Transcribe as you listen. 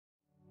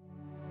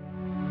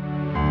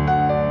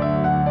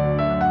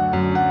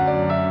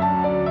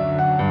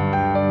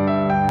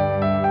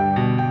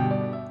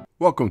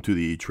Welcome to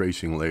the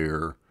Tracing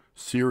Layer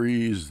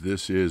series.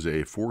 This is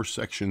a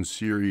 4-section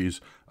series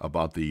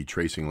about the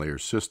tracing layer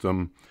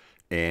system.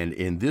 And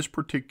in this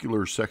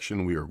particular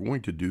section, we are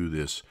going to do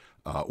this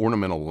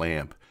ornamental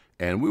lamp.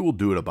 And we will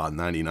do it about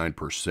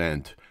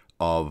 99%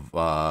 of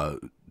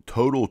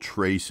total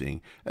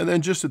tracing. And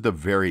then just at the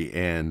very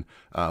end,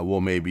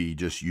 we'll maybe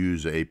just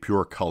use a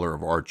pure color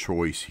of our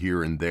choice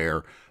here and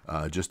there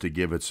just to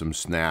give it some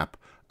snap.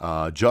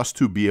 Just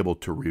to be able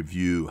to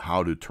review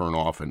how to turn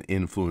off an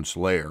influence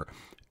layer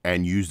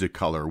and use the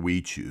color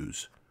we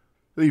choose.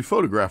 The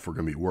photograph we're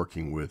going to be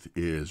working with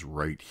is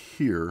right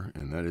here,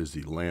 and that is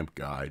the lamp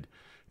guide.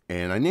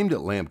 And I named it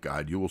lamp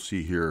guide. You will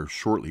see here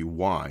shortly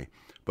why.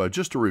 But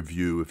just to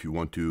review, if you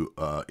want to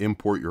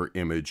import your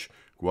image,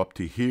 go up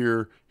to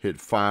here, hit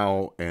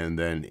File, and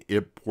then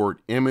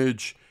Import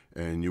Image,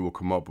 and you will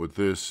come up with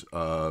this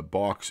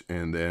box,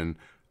 and then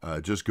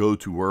just go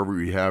to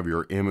wherever you have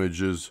your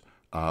images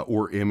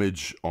or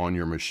image on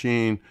your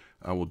machine.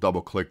 I will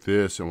double click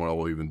this, and what I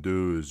will even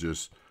do is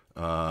just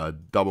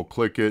double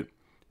click it,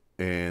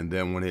 and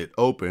then when it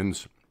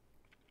opens,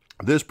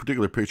 this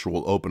particular picture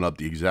will open up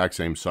the exact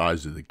same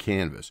size as the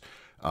canvas.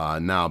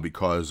 Now,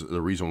 because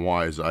the reason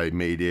why is I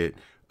made it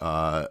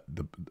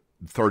the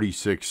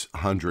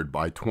 3600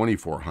 by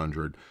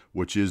 2400,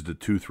 which is the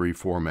 2.3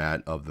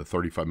 format of the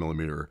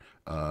 35mm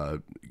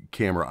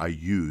camera I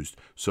used.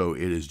 So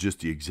it is just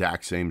the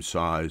exact same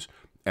size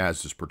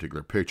as this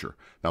particular picture.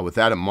 Now, with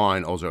that in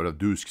mind, all I would have to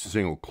do is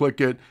single click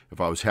it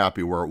if I was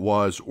happy where it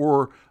was,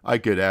 or I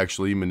could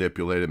actually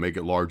manipulate it, make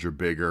it larger,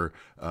 bigger,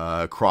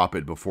 crop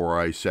it before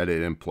I set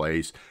it in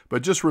place.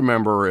 But just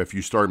remember, if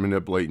you start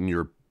manipulating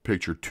your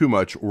picture too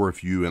much, or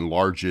if you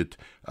enlarge it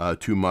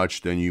too much,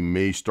 then you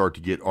may start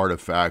to get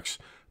artifacts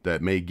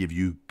that may give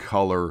you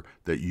color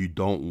that you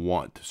don't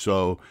want.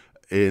 So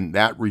in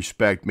that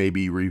respect,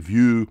 maybe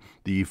review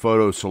the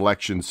photo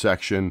selection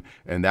section,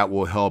 and that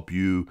will help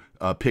you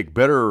pick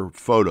better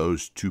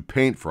photos to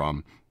paint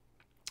from.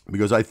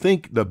 Because I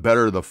think the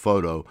better the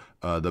photo,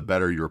 the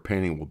better your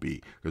painting will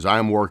be. Because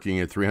I'm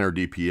working at 300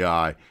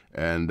 DPI,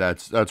 and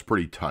that's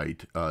pretty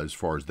tight as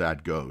far as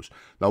that goes.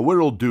 Now, what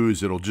it'll do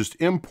is it'll just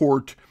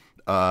import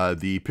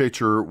the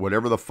picture,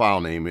 whatever the file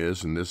name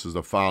is, and this is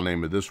the file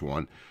name of this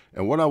one.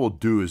 And what I will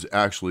do is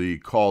actually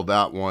call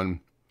that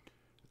one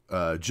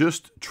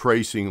just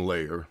tracing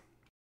layer.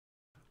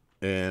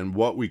 And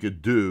what we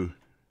could do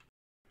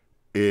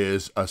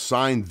is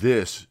assign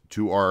this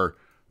to our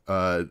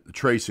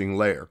tracing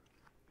layer.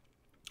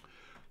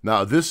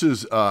 Now, this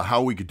is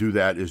how we could do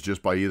that, is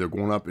just by either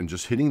going up and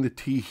just hitting the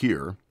T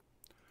here,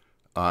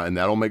 and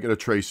that'll make it a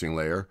tracing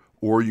layer,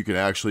 or you can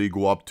actually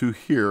go up to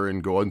here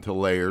and go into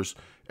layers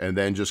and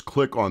then just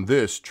click on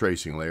this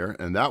tracing layer,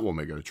 and that will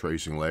make it a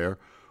tracing layer.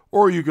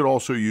 Or you could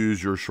also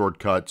use your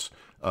shortcuts.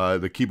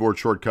 The keyboard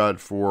shortcut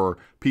for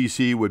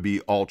PC would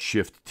be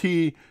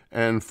Alt-Shift-T,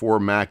 and for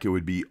Mac it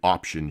would be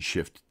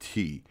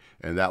Option-Shift-T,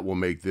 and that will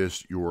make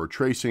this your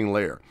tracing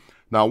layer.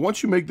 Now,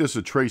 once you make this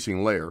a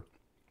tracing layer,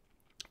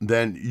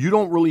 then you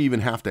don't really even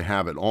have to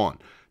have it on.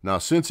 Now,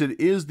 since it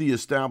is the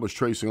established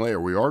tracing layer,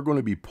 we are going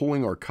to be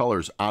pulling our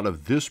colors out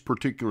of this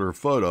particular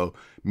photo,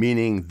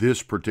 meaning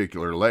this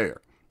particular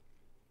layer.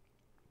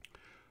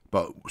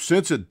 But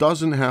since it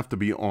doesn't have to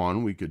be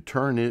on, we could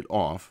turn it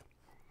off.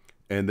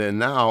 And then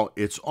now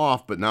it's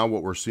off, but now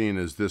what we're seeing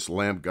is this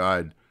lamp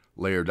guide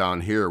layer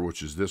down here,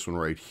 which is this one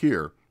right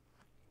here.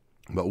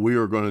 But we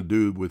are going to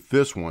do with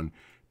this one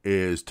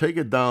is take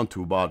it down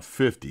to about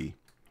 50.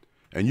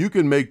 And you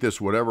can make this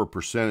whatever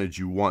percentage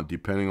you want,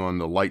 depending on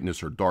the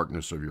lightness or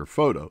darkness of your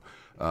photo.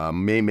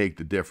 May make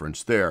the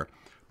difference there.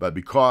 But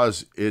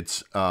because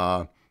it's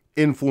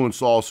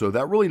influence also,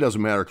 that really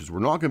doesn't matter, because we're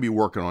not going to be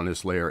working on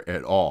this layer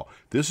at all.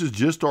 This is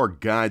just our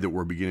guide that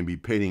we're beginning to be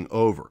painting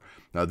over.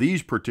 Now,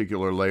 these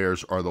particular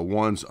layers are the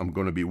ones I'm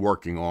going to be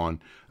working on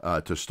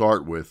to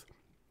start with.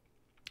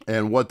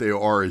 And what they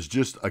are is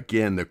just,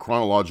 again, the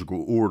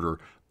chronological order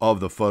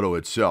of the photo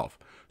itself.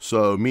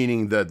 So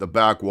meaning that the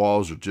back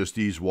walls are just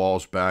these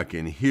walls back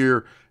in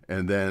here,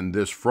 and then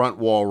this front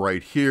wall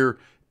right here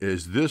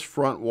is this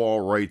front wall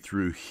right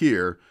through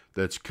here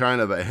that's kind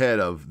of ahead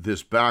of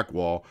this back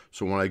wall.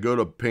 So when I go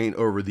to paint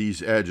over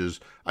these edges,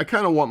 I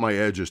kind of want my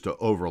edges to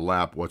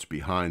overlap what's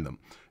behind them.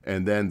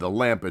 And then the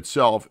lamp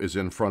itself is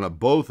in front of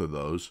both of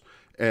those.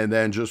 And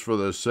then just for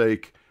the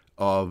sake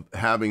of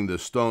having the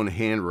stone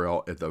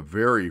handrail at the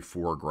very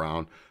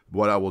foreground,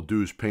 what I will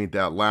do is paint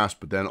that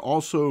last. But then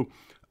also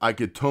I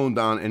could tone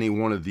down any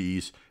one of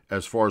these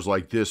as far as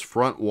like this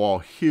front wall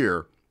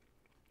here.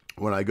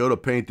 When I go to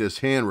paint this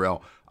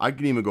handrail, I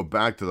can even go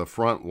back to the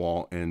front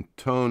wall and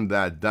tone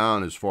that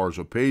down as far as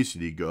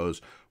opacity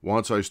goes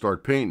once I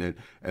start painting it.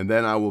 And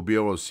then I will be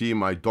able to see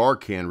my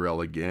dark handrail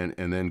again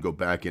and then go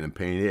back in and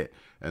paint it.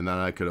 And then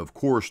I could, of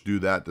course, do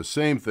that the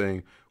same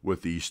thing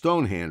with the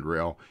stone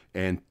handrail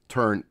and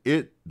turn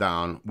it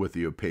down with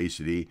the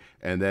opacity,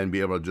 and then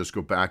be able to just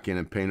go back in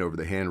and paint over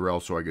the handrail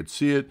so I could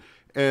see it,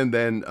 and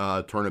then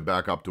turn it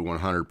back up to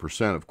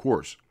 100%, of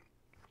course.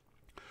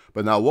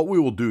 But now what we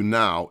will do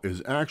now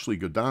is actually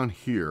go down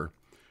here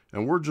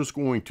and we're just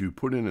going to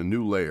put in a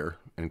new layer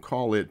and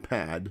call it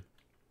pad.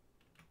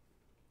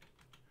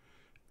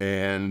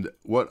 And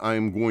what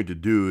I'm going to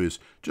do is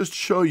just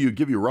show you,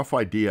 give you a rough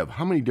idea of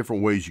how many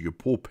different ways you could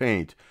pull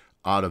paint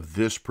out of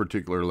this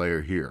particular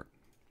layer here.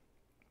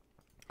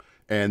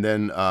 And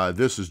then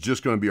this is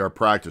just going to be our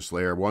practice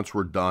layer. Once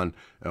we're done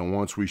and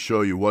once we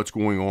show you what's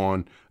going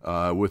on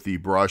with the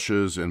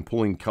brushes and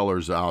pulling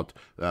colors out,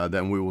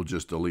 then we will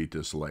just delete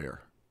this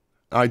layer.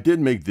 I did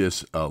make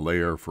this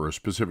layer for a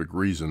specific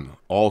reason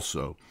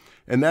also,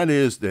 and that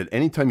is that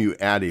anytime you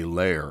add a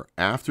layer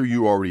after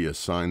you already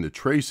assign the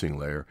tracing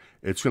layer,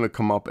 it's going to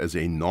come up as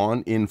a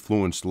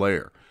non-influenced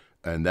layer.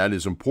 And that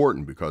is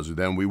important because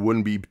then we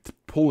wouldn't be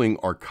pulling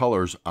our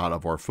colors out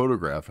of our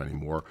photograph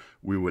anymore.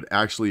 We would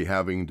actually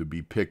having to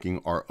be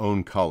picking our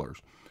own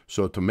colors.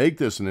 So to make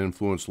this an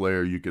influence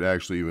layer, you could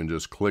actually even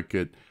just click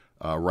it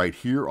right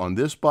here on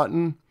this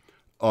button,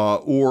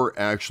 or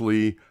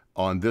actually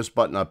on this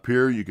button up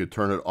here, you could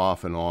turn it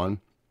off and on.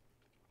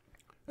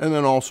 And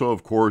then also,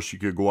 of course, you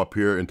could go up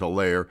here into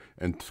layer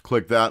and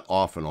click that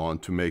off and on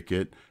to make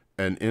it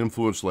an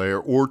influence layer,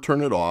 or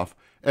turn it off.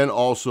 And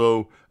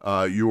also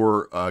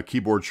your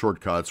keyboard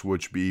shortcuts,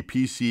 which be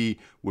PC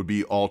would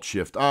be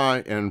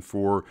Alt-Shift-I, and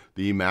for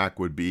the Mac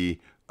would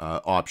be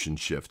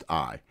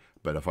Option-Shift-I.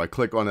 But if I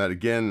click on that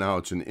again, now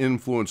it's an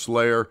influence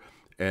layer.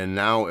 And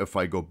now if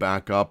I go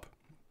back up,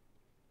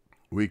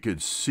 we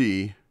could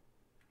see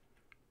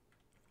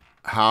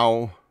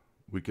how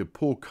we could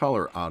pull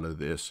color out of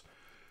this.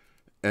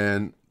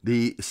 And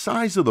the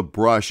size of the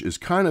brush is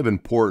kind of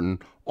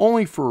important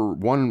only for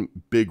one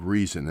big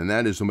reason, and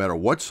that is no matter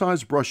what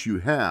size brush you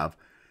have,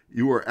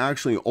 you are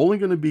actually only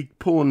going to be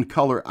pulling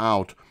color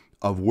out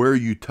of where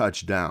you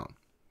touch down.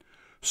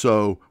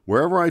 So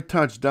wherever I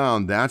touch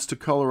down, that's the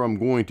color I'm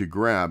going to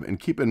grab. And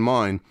keep in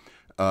mind,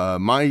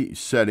 my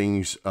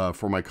settings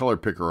for my color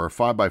picker are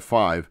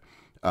 5x5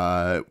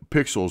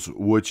 pixels,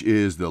 which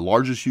is the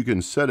largest you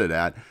can set it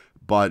at.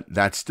 But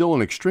that's still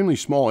an extremely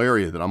small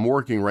area that I'm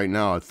working right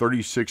now at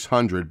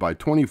 3600 by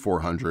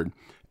 2400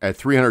 at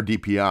 300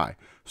 dpi.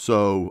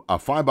 So a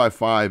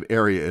 5x5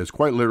 area is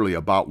quite literally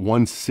about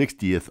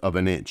 1/60th of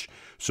an inch.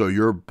 So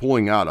you're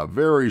pulling out a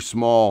very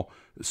small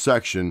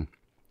section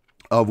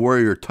of where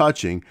you're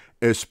touching,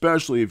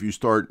 especially if you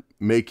start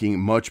making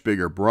much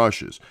bigger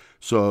brushes.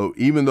 So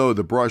even though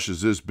the brush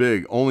is this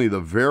big, only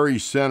the very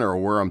center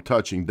where I'm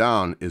touching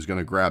down is going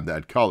to grab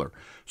that color.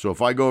 So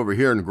if I go over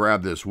here and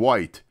grab this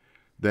white,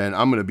 then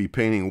I'm going to be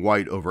painting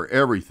white over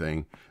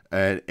everything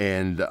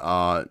and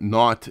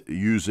not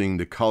using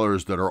the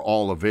colors that are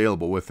all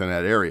available within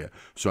that area.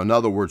 So in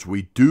other words,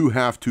 we do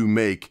have to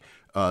make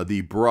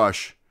the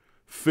brush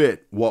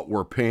fit what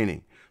we're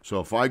painting. So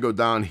if I go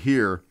down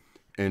here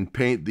and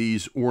paint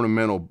these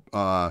ornamental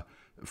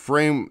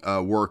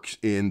frameworks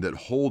in that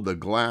hold the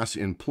glass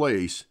in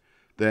place,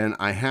 then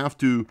I have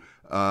to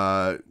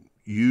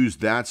use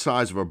that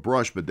size of a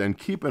brush. But then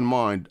keep in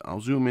mind, I'll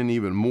zoom in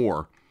even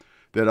more,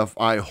 that if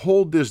I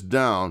hold this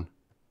down,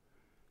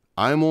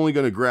 I'm only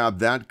going to grab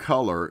that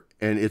color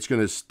and it's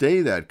going to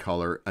stay that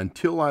color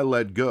until I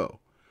let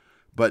go.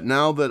 But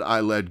now that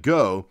I let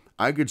go,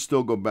 I could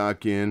still go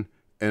back in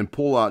and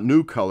pull out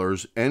new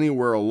colors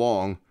anywhere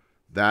along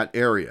that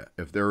area.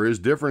 If there is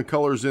different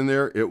colors in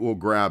there, it will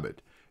grab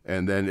it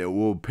and then it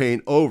will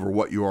paint over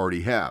what you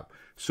already have.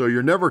 So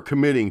you're never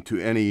committing to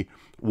any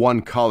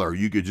one color.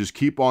 You could just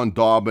keep on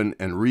daubing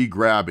and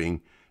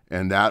re-grabbing,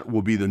 and that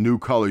will be the new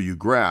color you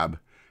grab.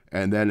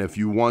 And then if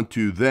you want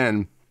to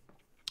then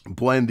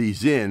blend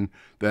these in,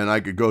 then I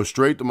could go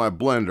straight to my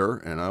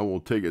blender and I will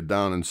take it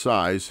down in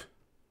size.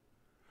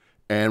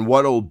 And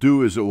what it'll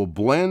do is it will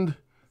blend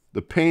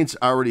the paints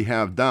I already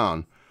have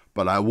down,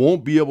 but I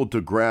won't be able to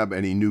grab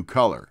any new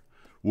color,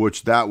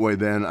 which that way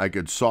then I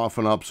could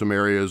soften up some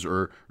areas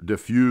or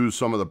diffuse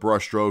some of the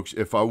brush strokes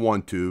if I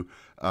want to,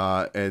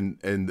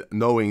 and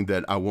knowing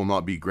that I will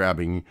not be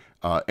grabbing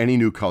any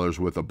new colors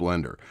with a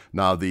blender.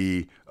 Now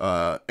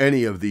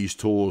any of these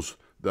tools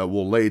that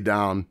will lay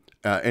down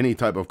any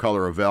type of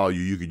color or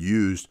value you could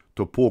use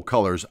to pull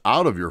colors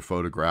out of your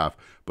photograph,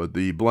 but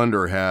the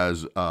blender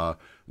has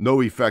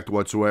no effect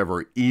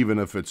whatsoever, even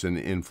if it's an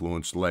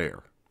influence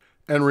layer.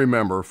 And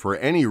remember, for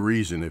any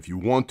reason, if you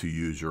want to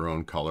use your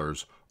own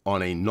colors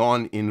on a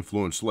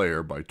non-influence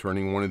layer by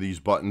turning one of these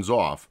buttons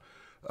off,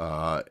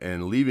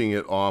 and leaving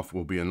it off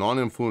will be a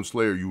non-influence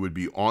layer, you would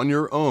be on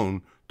your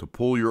own to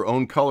pull your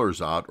own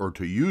colors out or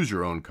to use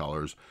your own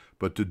colors.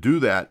 But to do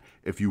that,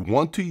 if you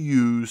want to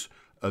use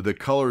the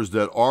colors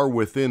that are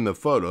within the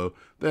photo,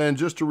 then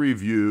just to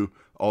review,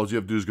 all you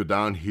have to do is go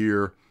down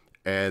here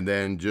and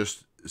then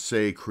just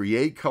say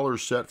create color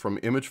set from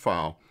image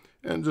file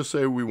and just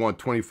say we want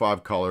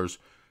 25 colors,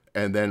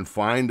 and then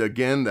find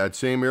again that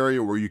same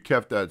area where you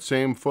kept that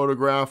same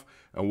photograph,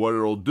 and what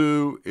it'll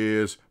do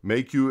is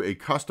make you a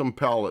custom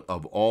palette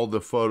of all the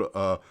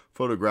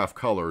photograph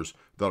colors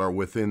that are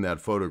within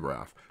that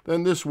photograph.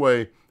 Then this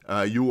way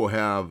you will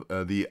have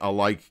the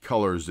alike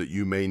colors that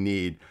you may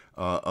need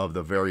of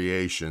the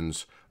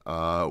variations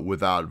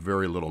without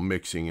very little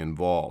mixing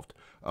involved.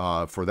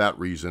 For that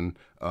reason,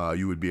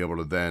 you would be able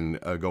to then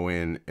go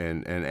in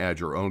and add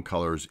your own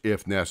colors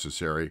if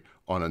necessary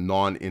on a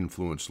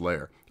non-influenced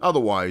layer.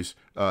 Otherwise,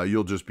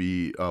 you'll just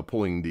be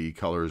pulling the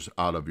colors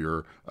out of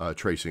your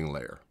tracing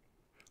layer.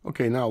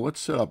 Okay, now let's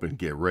set up and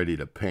get ready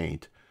to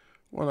paint.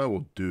 What I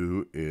will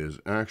do is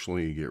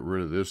actually get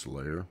rid of this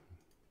layer.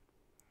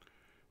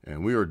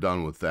 And we are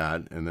done with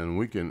that. And then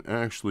we can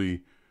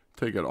actually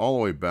take it all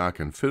the way back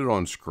and fit it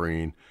on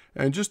screen.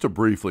 And just to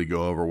briefly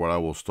go over, what I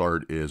will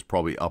start is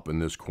probably up in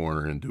this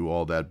corner and do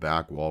all that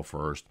back wall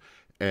first.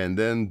 And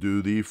then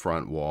do the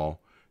front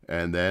wall.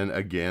 And then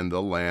again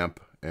the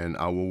lamp. And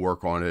I will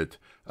work on it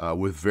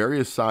with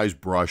various size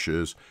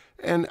brushes.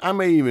 And I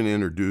may even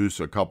introduce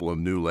a couple of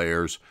new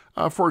layers.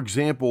 For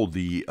example,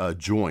 the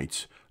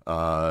joints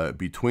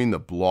between the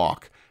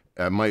block.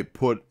 I might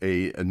put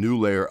a new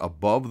layer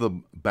above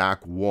the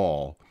back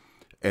wall,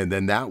 and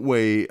then that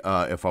way,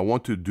 if I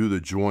want to do the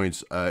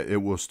joints,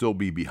 it will still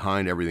be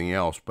behind everything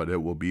else, but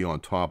it will be on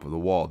top of the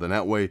wall. Then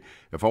that way,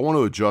 if I want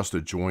to adjust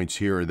the joints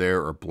here or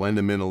there, or blend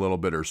them in a little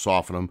bit, or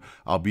soften them,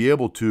 I'll be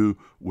able to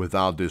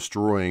without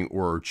destroying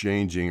or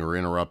changing or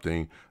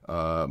interrupting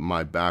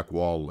my back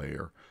wall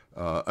layer.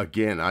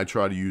 Again, I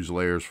try to use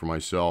layers for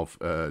myself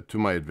to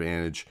my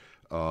advantage.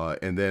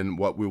 And then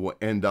what we will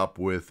end up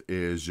with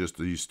is just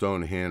the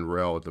stone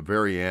handrail at the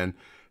very end.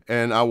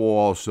 And I will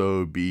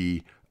also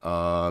be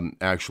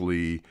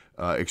actually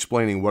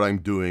explaining what I'm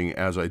doing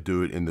as I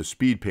do it in the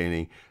speed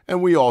painting.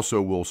 And we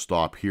also will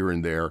stop here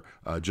and there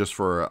just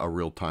for a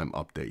real-time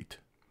update.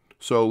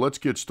 So let's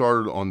get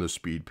started on the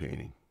speed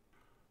painting.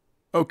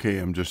 Okay,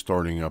 I'm just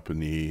starting up in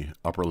the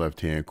upper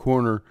left-hand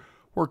corner,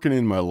 working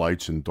in my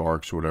lights and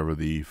darks, whatever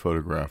the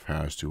photograph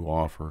has to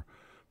offer.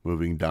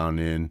 Moving down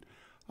in,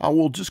 I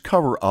will just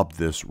cover up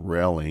this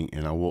railing,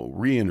 and I will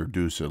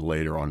reintroduce it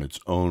later on its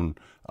own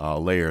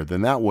layer.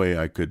 Then that way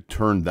I could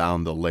turn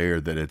down the layer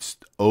that it's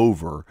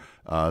over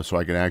so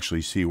I can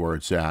actually see where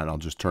it's at. I'll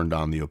just turn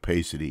down the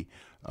opacity,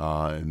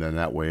 and then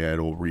that way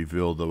it'll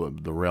reveal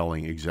the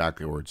railing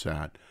exactly where it's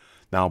at.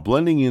 Now,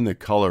 blending in the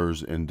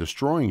colors and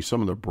destroying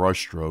some of the brush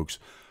strokes,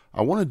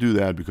 I want to do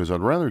that because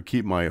I'd rather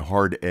keep my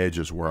hard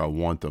edges where I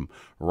want them.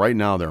 Right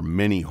now there are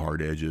many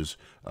hard edges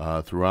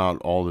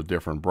throughout all the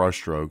different brush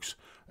strokes,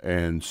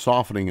 and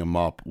softening them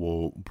up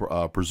will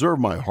preserve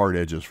my hard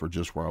edges for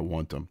just where I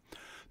want them.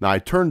 Now I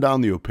turned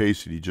down the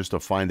opacity just to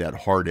find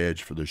that hard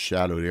edge for the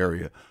shadowed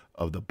area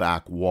of the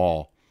back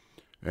wall.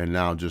 And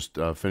now just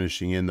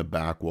finishing in the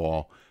back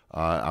wall,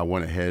 I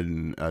went ahead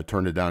and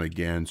turned it down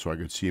again so I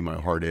could see my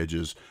hard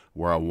edges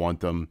where I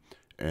want them.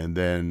 And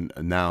then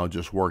now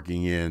just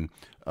working in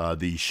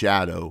the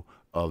shadow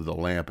of the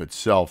lamp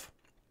itself.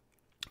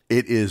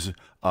 It is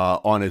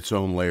on its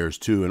own layers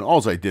too. And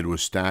all I did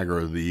was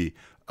stagger the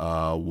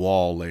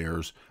wall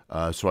layers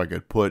so I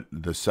could put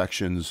the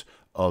sections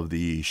of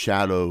the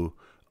shadow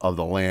of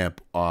the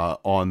lamp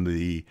on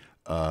the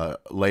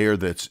layer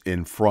that's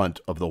in front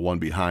of the one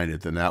behind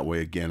it. Then that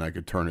way again I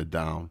could turn it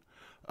down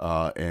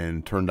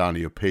and turn down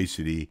the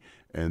opacity,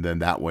 and then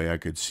that way I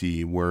could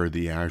see where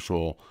the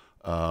actual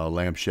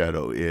lamp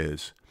shadow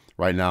is.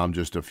 Right now I'm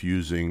just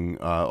diffusing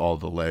all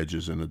the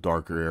ledges in the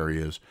darker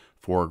areas,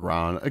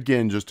 foreground,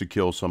 again just to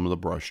kill some of the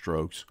brush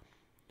strokes.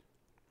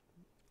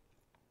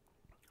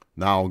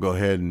 Now I'll go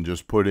ahead and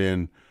just put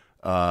in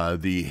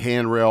the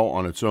handrail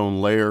on its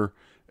own layer,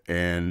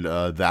 and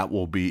that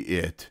will be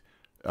it.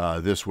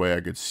 This way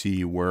I could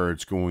see where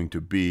it's going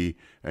to be,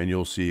 and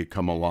you'll see it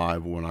come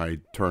alive when I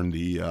turn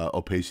the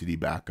opacity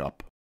back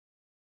up.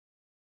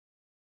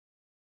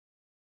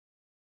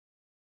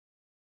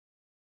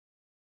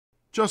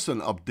 Just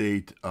an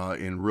update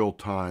in real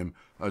time,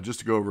 just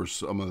to go over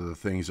some of the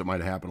things that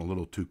might happen a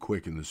little too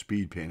quick in the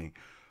speed painting.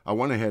 I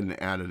went ahead and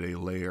added a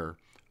layer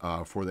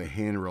for the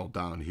handrail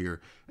down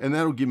here, and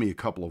that'll give me a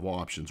couple of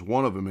options.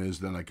 One of them is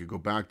then I could go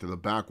back to the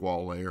back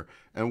wall layer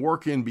and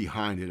work in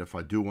behind it if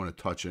I do want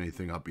to touch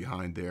anything up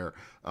behind there,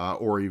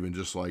 or even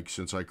just like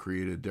since I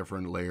created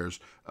different layers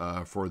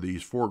for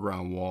these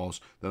foreground walls,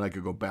 then I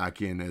could go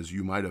back in, as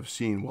you might have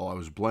seen while I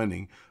was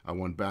blending. I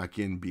went back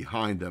in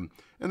behind them,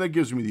 and that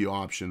gives me the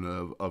option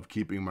of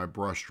keeping my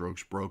brush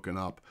strokes broken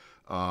up.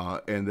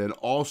 And then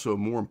also,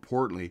 more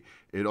importantly,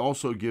 it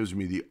also gives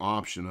me the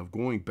option of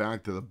going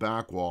back to the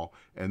back wall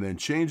and then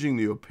changing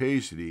the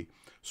opacity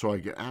so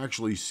I can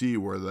actually see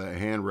where the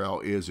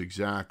handrail is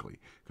exactly,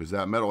 because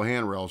that metal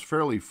handrail is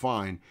fairly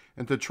fine,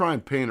 and to try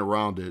and paint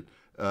around it,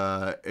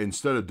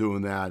 instead of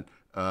doing that,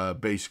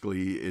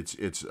 basically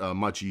it's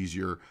much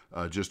easier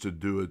just to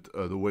do it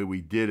the way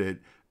we did it.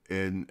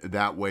 And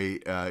that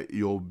way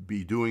you'll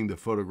be doing the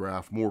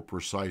photograph more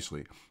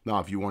precisely. Now,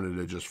 if you wanted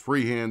to just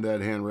freehand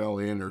that handrail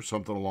in or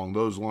something along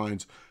those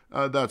lines,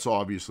 that's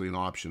obviously an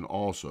option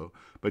also.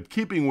 But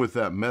keeping with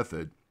that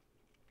method,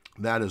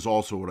 that is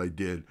also what I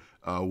did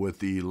with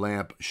the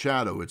lamp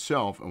shadow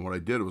itself. And what I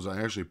did was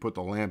I actually put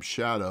the lamp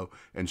shadow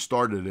and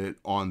started it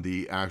on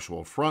the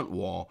actual front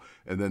wall.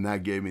 And then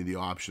that gave me the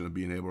option of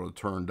being able to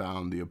turn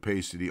down the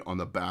opacity on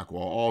the back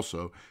wall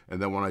also.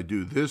 And then when I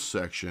do this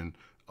section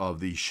of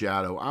the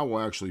shadow, I will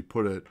actually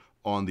put it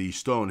on the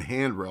stone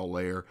handrail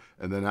layer,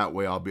 and then that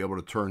way I'll be able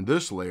to turn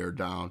this layer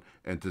down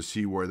and to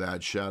see where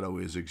that shadow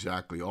is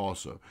exactly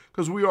also.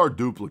 Because we are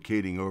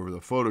duplicating over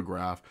the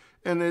photograph,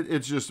 and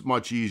it's just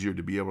much easier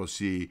to be able to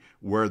see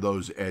where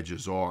those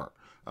edges are.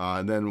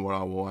 And then what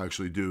I will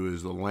actually do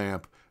is the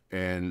lamp,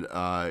 and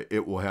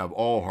it will have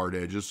all hard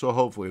edges, so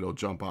hopefully it'll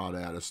jump out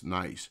at us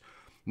nice.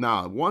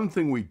 Now, one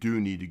thing we do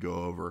need to go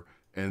over,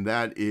 and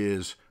that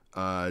is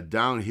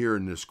down here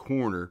in this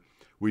corner,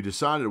 we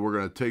decided we're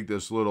going to take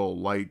this little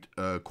light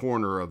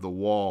corner of the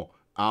wall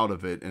out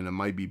of it, and it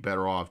might be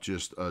better off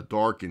just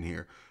dark in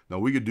here. Now,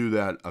 we could do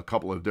that a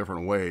couple of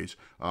different ways.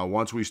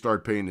 Once we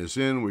start painting this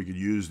in, we could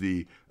use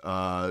the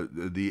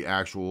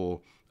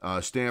actual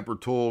stamper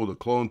tool, the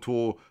clone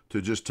tool,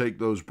 to just take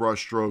those brush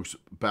strokes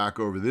back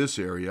over this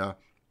area.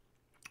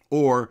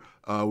 Or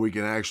we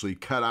can actually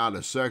cut out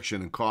a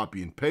section and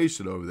copy and paste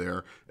it over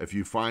there if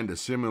you find a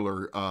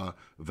similar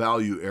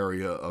value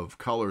area of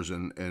colors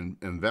and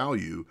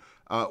value.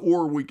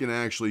 Or we can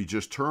actually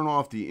just turn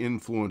off the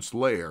influence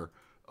layer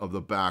of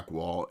the back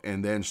wall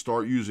and then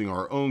start using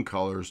our own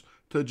colors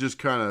to just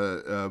kind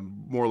of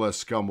more or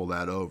less scumble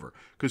that over.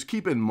 Because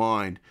keep in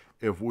mind,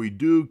 if we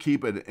do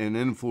keep it an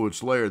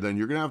influence layer, then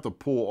you're going to have to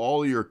pull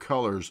all of your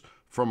colors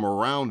from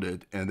around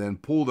it and then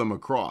pull them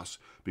across.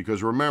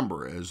 Because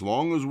remember, as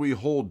long as we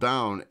hold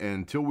down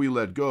until we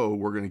let go,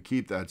 we're going to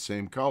keep that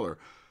same color.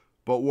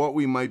 But what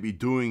we might be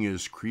doing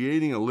is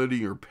creating a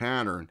linear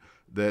pattern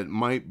that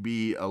might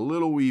be a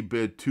little wee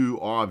bit too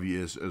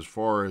obvious as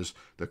far as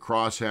the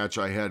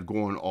crosshatch I had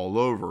going all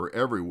over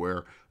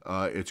everywhere.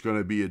 It's going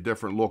to be a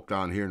different look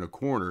down here in the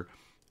corner.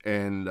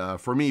 And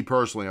for me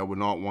personally, I would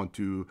not want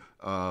to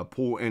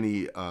pull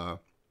any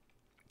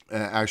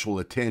actual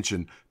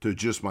attention to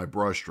just my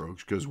brush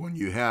strokes, because when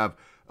you have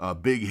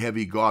big,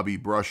 heavy, gobby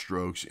brush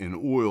strokes in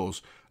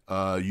oils,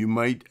 you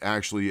might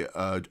actually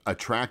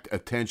attract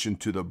attention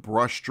to the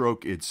brush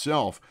stroke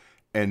itself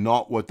and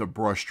not what the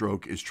brush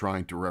stroke is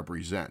trying to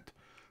represent.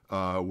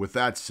 With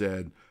that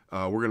said,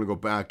 we're going to go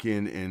back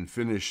in and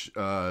finish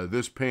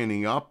this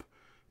painting up,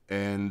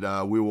 and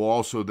we will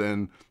also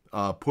then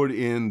put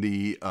in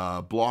the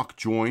block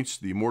joints,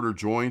 the mortar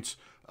joints,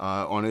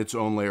 on its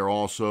own layer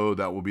also.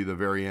 That will be the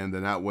very end,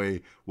 and that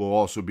way we'll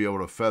also be able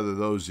to feather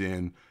those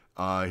in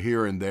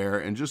here and there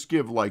and just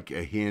give like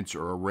a hint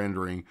or a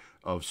rendering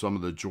of some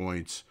of the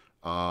joints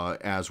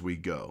as we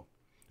go.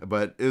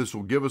 But this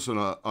will give us an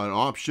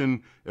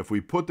option, if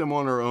we put them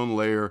on our own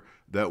layer,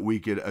 that we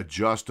could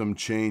adjust them,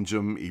 change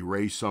them,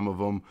 erase some of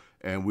them,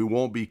 and we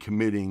won't be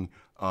committing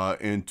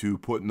into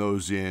putting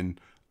those in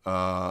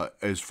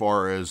as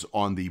far as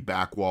on the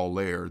back wall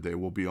layer. They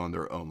will be on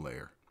their own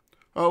layer.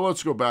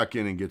 Let's go back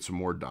in and get some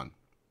more done.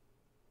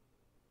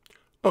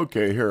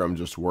 Okay, here I'm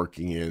just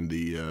working in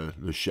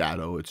the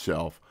shadow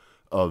itself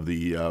of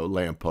the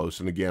lamppost,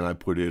 and again I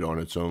put it on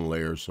its own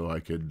layer so I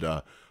could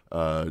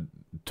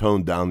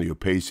tone down the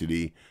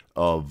opacity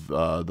of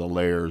the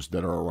layers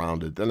that are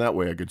around it, and that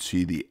way I could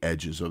see the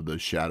edges of the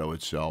shadow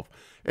itself.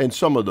 And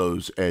some of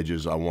those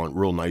edges I want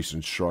real nice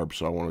and sharp,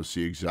 so I want to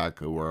see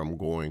exactly where I'm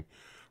going.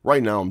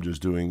 Right now I'm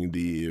just doing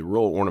the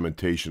real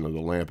ornamentation of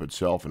the lamp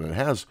itself, and it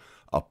has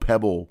a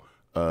pebble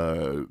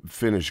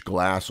finished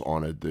glass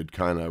on it that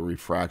kind of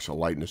refracts a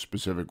light in a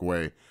specific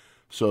way.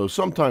 So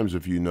sometimes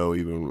if you know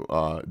even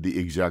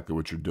exactly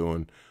what you're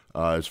doing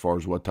as far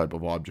as what type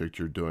of object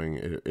you're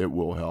doing, it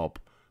will help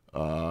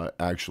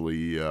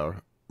actually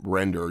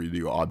render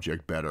the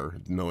object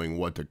better, knowing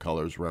what the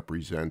colors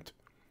represent.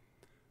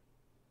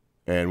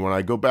 And when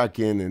I go back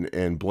in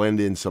and blend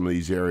in some of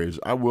these areas,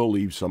 I will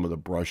leave some of the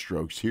brush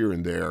strokes here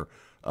and there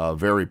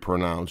very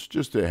pronounced,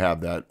 just to have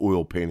that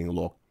oil painting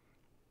look.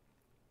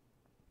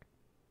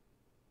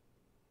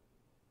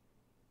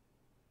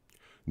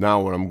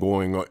 Now when I'm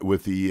going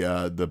with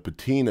the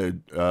patina,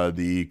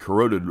 the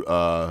corroded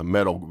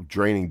metal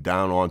draining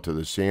down onto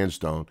the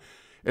sandstone,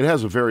 it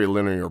has a very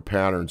linear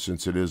pattern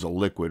since it is a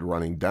liquid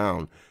running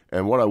down.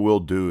 And what I will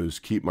do is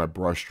keep my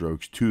brush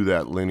strokes to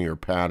that linear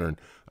pattern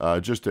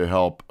just to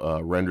help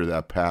render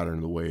that pattern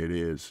the way it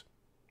is.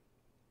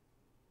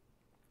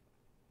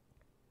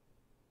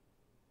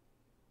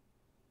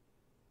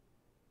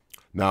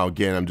 Now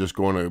again, I'm just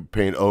going to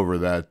paint over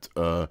that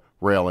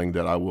railing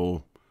that I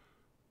will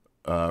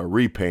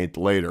repaint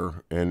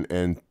later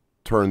and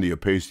turn the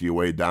opacity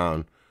way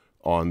down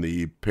on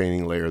the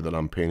painting layer that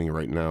I'm painting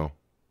right now.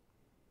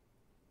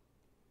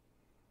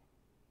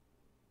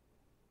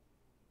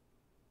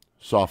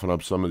 Soften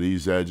up some of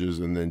these edges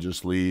and then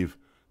just leave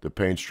the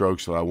paint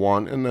strokes that I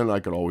want, and then I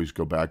could always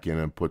go back in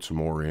and put some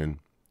more in.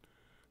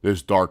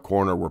 This dark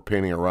corner, we're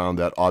painting around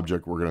that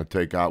object we're going to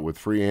take out with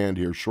freehand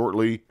here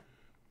shortly.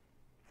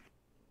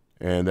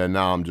 And then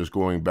now I'm just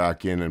going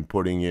back in and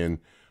putting in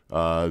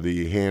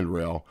the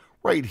handrail.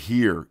 Right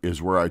here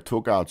is where I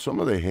took out some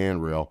of the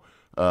handrail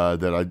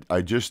that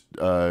I just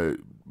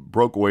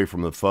broke away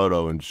from the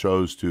photo and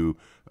chose to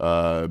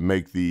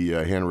make the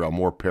handrail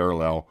more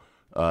parallel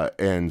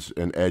ends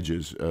and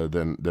edges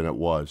than it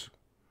was.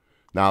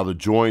 Now the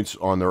joints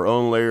on their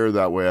own layer,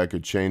 that way I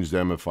could change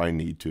them if I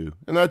need to.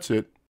 And that's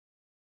it.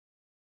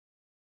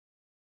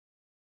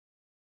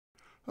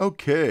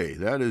 Okay,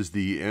 that is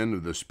the end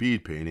of the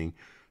speed painting.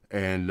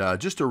 And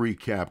just to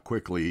recap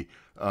quickly,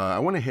 I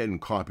went ahead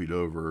and copied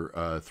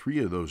over 3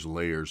 of those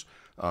layers,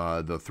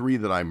 the 3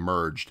 that I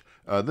merged.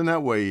 Then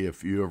that way,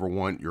 if you ever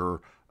want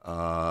your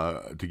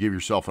to give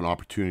yourself an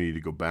opportunity to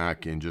go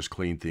back and just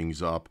clean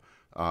things up,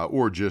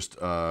 or just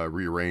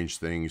rearrange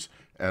things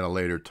at a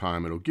later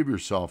time, it'll give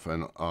yourself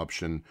an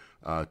option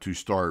to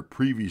start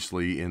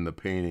previously in the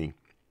painting.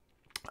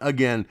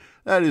 Again,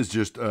 that is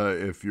just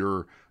if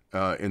you're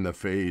in the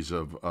phase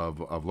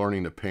of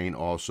learning to paint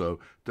also.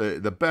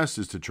 The best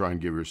is to try and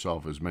give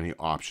yourself as many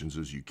options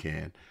as you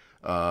can.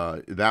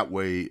 That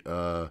way,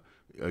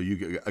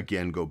 you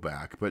again go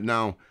back. But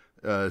now,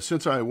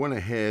 since I went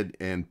ahead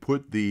and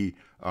put the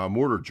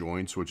mortar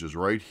joints, which is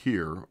right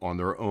here, on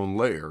their own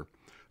layer,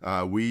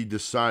 we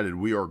decided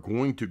we are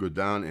going to go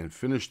down and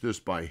finish this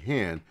by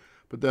hand.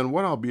 But then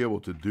what I'll be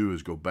able to do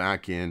is go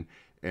back in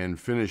and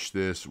finish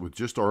this with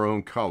just our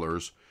own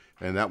colors,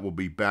 and that will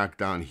be back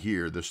down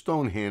here. The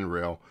stone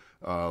handrail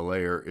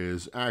layer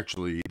is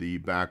actually the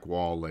back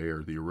wall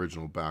layer, the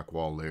original back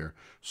wall layer.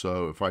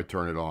 So if I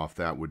turn it off,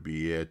 that would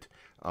be it.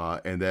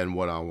 And then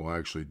what I will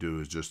actually do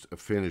is just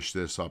finish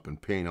this up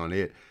and paint on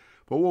it.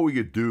 But what we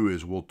could do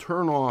is we'll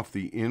turn off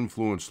the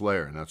influence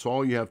layer, and that's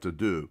all you have to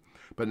do.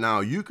 But now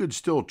you could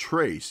still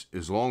trace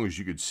as long as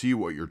you could see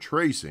what you're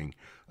tracing,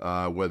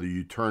 whether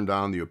you turn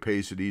down the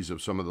opacities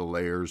of some of the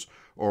layers,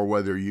 or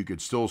whether you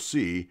could still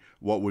see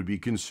what would be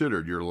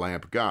considered your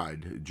lamp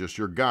guide, just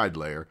your guide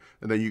layer,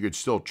 and then you could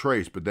still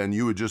trace, but then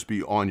you would just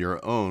be on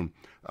your own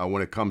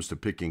when it comes to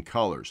picking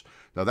colors.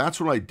 Now that's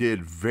what I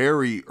did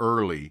very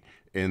early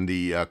in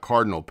the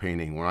cardinal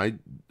painting. When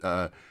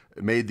I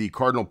made the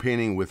cardinal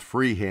painting with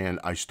freehand,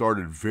 I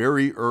started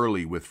very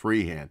early with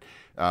freehand.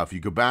 If you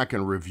go back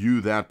and review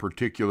that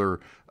particular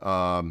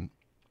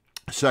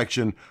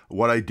section,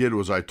 what I did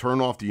was I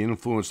turned off the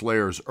influence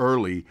layers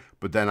early,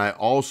 but then I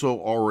also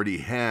already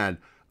had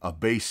a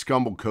base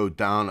scumble coat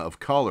down of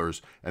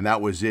colors, and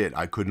that was it.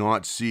 I could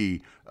not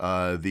see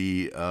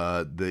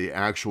the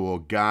actual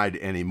guide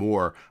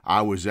anymore.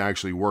 I was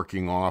actually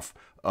working off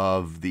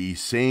of the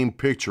same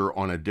picture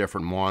on a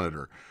different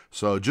monitor.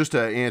 So just to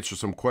answer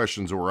some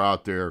questions that were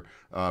out there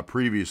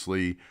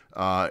previously,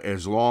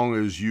 as long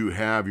as you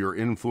have your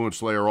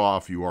influence layer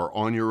off, you are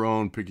on your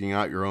own picking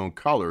out your own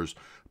colors.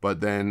 But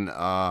then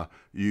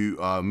you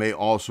may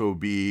also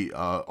be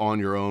on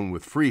your own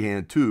with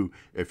freehand too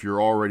if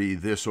you're already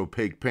this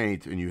opaque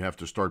paint and you have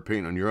to start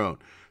painting on your own.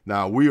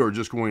 Now we are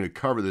just going to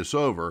cover this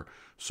over.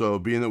 So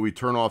being that we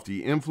turn off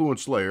the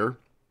influence layer,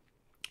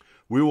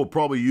 we will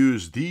probably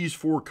use these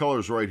 4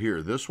 colors right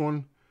here. This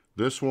one,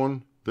 this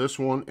one, this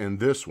one, and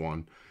this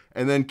one.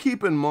 And then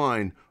keep in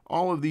mind,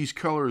 all of these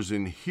colors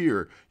in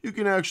here, you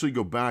can actually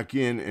go back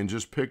in and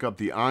just pick up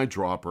the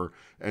eyedropper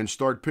and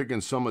start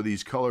picking some of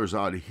these colors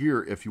out of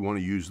here if you want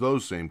to use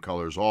those same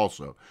colors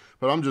also.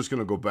 But I'm just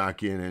going to go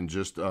back in and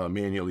just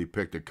manually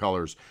pick the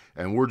colors,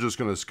 and we're just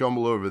going to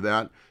scumble over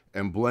that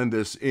and blend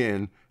this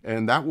in,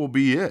 and that will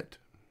be it.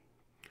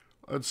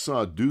 Let's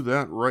do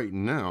that right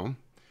now.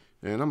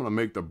 And I'm going to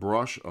make the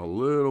brush a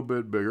little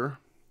bit bigger.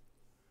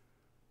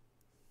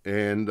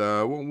 And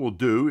what we'll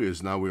do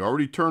is, now we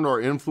already turned our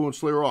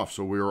influence layer off,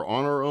 so we are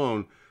on our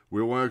own.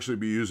 We will actually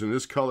be using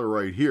this color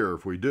right here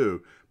if we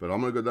do, but I'm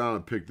going to go down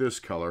and pick this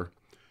color,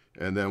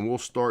 and then we'll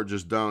start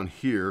just down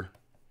here,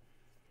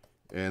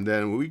 and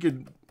then we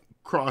could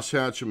cross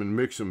hatch them and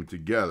mix them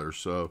together,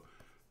 so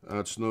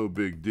that's no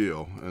big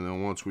deal. And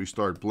then once we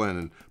start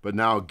blending, but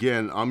now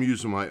again, I'm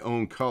using my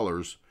own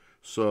colors,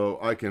 so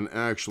I can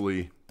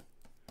actually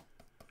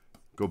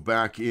go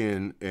back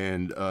in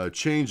and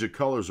change the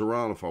colors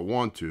around if I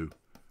want to.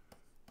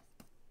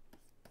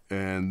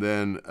 And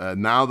then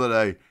now that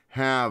I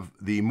have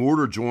the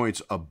mortar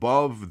joints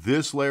above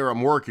this layer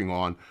I'm working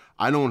on,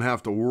 I don't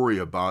have to worry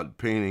about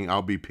painting.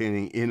 I'll be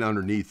painting in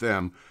underneath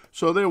them,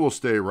 so they will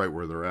stay right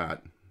where they're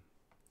at.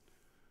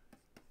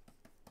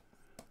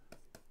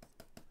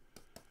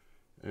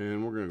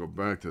 And we're going to go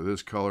back to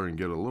this color and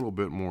get a little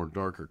bit more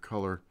darker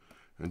color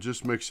and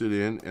just mix it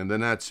in, and then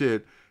that's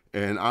it.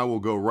 And I will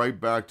go right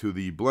back to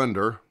the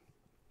blender.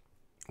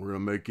 We're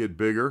going to make it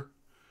bigger.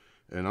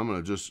 And I'm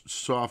going to just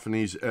soften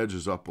these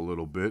edges up a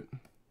little bit.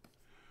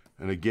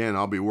 And again,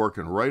 I'll be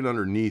working right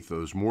underneath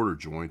those mortar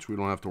joints. We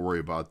don't have to worry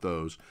about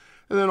those.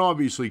 And then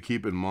obviously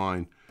keep in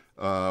mind,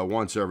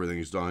 once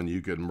everything's done,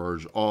 you can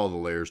merge all the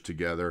layers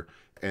together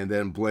and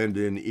then blend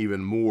in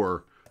even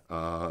more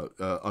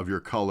of your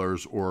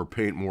colors, or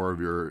paint more of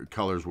your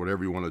colors,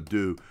 whatever you want to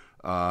do,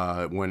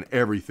 when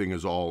everything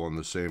is all on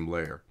the same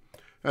layer.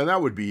 And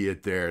that would be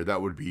it there.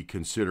 That would be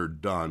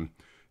considered done.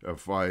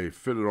 If I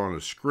fit it on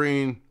a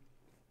screen,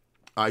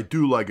 I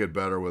do like it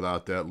better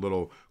without that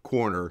little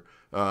corner.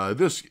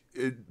 This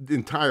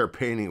entire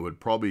painting would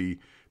probably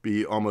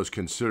be almost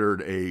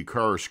considered a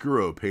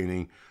chiaroscuro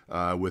painting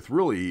with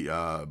really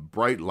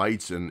bright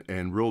lights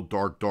and real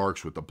dark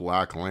darks with the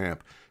black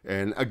lamp.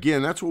 And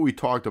again, that's what we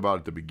talked about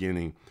at the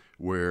beginning,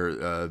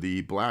 where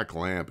the black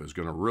lamp is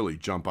going to really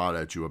jump out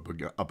at you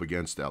up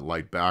against that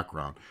light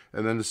background.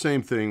 And then the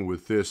same thing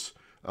with this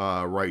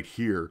right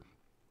here.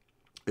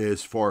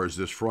 as far as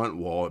this front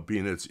wall,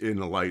 being it's in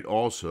the light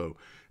also.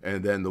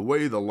 And then the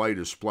way the light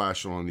is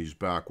splashing on these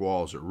back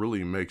walls, it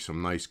really makes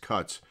some nice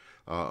cuts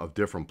of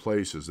different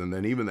places. And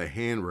then even the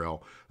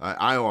handrail,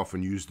 I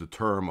often use the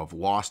term of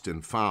lost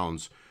and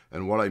founds.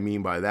 And what I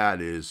mean by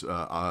that is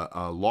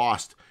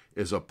lost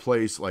is a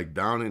place like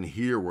down in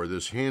here where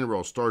this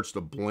handrail starts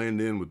to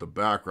blend in with the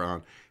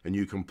background and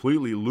you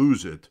completely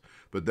lose it.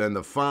 But then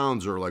the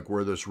founds are like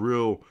where this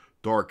real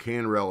dark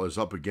handrail is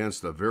up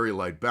against a very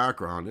light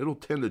background. It'll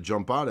tend to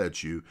jump out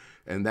at you,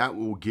 and that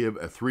will give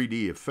a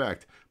 3D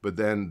effect. But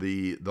then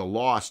the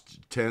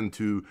lost tend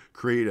to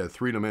create a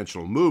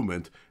three-dimensional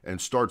movement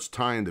and starts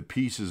tying the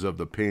pieces of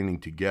the painting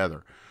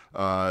together.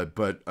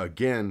 But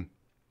again,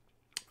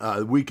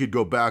 we could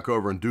go back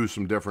over and do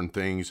some different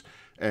things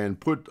and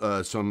put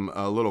some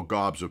little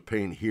gobs of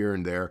paint here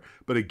and there.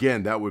 But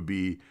again, that would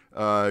be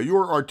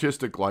your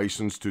artistic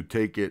license to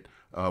take it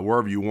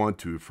wherever you want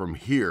to from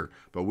here.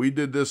 But we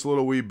did this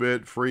little wee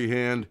bit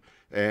freehand,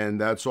 and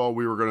that's all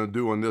we were going to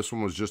do on this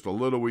one, was just a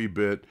little wee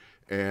bit.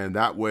 And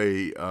that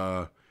way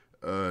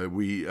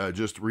we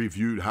just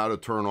reviewed how to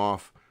turn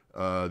off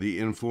the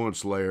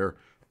influence layer,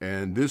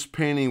 and this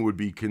painting would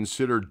be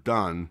considered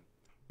done.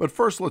 But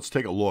first, let's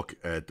take a look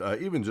at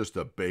even just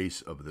the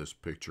base of this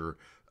picture,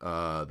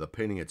 the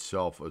painting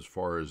itself as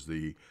far as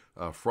the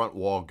front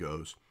wall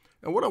goes.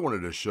 And what I wanted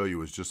to show you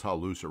is just how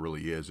loose it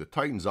really is. It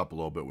tightens up a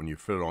little bit when you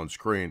fit it on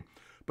screen,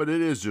 but it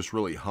is just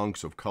really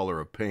hunks of color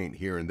of paint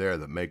here and there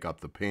that make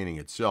up the painting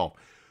itself.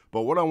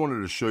 But what I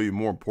wanted to show you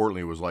more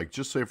importantly was, like,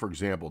 just say for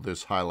example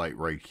this highlight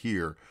right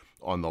here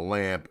on the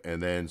lamp,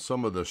 and then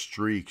some of the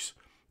streaks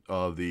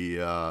of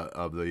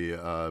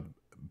the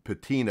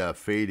patina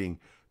fading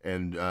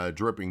and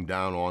dripping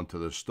down onto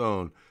the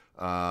stone.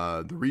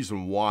 The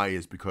reason why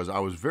is because I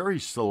was very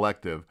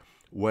selective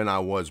when I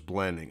was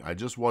blending. I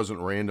just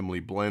wasn't randomly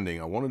blending.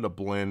 I wanted to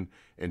blend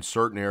in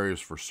certain areas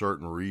for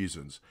certain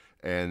reasons,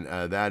 and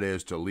that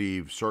is to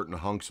leave certain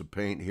hunks of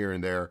paint here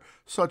and there,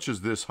 such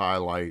as this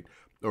highlight,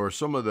 or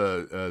some of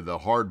the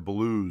hard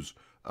blues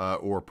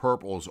or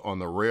purples on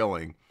the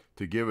railing,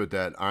 to give it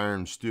that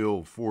iron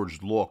steel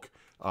forged look.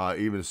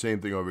 Even the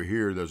same thing over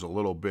here, there's a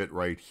little bit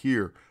right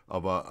here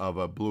of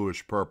a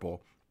bluish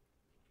purple.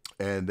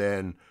 And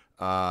then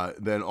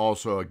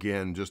also,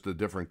 again, just the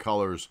different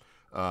colors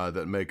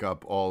that make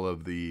up all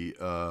of the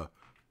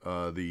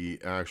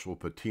actual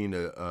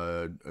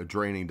patina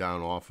draining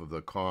down off of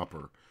the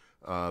copper.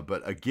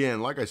 But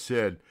again, like I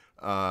said,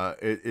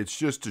 it's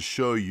just to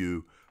show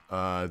you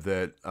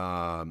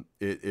that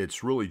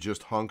it's really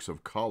just hunks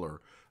of color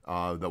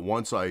that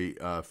once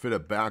I fit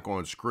it back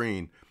on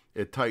screen,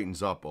 it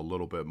tightens up a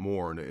little bit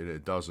more, and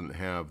it doesn't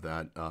have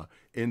that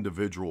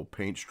individual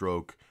paint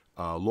stroke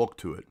look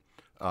to it.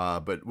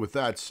 But with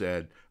that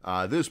said,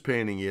 this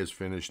painting is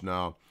finished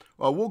now.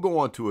 We'll go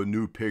on to a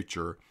new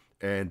picture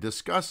and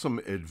discuss some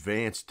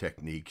advanced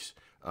techniques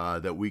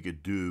that we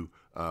could do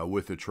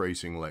with the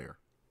tracing layer.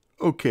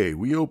 Okay,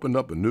 we opened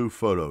up a new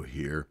photo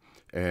here,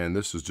 and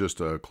this is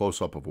just a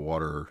close-up of a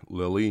water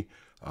lily.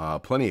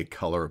 Plenty of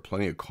color,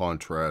 plenty of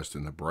contrast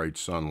in the bright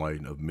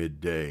sunlight of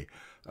midday.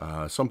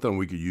 Something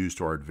we could use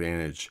to our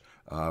advantage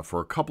for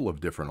a couple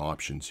of different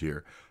options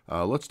here.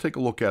 Let's take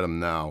a look at them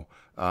now.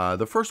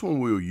 The first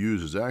one we will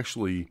use is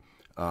actually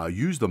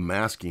use the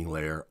masking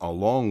layer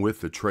along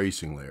with the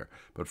tracing layer.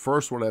 But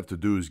first what I have to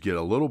do is get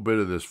a little bit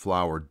of this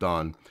flower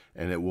done,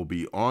 and it will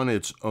be on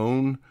its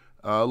own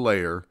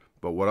layer.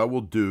 But what I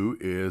will do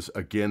is,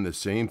 again, the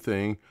same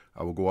thing.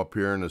 I will go up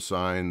here and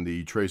assign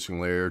the tracing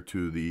layer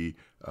to the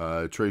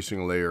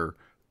tracing layer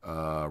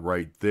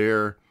right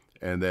there.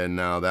 And then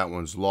now that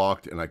one's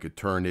locked, and I could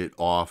turn it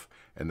off.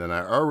 And then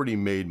I already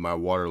made my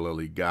water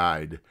lily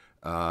guide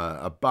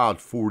about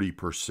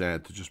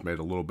 40%. Just made it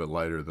a little bit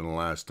lighter than the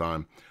last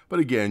time. But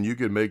again, you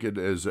can make it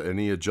as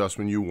any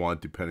adjustment you want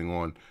depending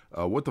on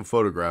what the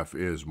photograph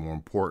is, more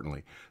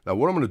importantly. Now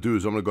what I'm going to do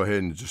is I'm going to go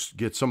ahead and just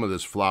get some of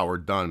this flower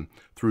done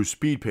through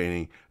speed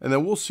painting, and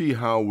then we'll see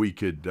how we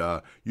could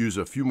use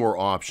a few more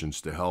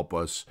options to help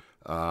us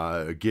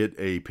get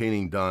a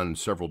painting done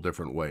several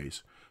different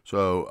ways.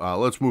 So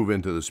let's move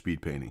into the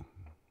speed painting.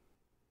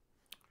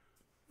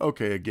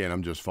 Okay, again,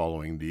 I'm just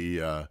following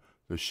the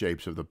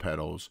shapes of the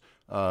petals,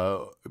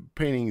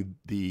 painting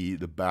the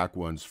back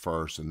ones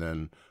first, and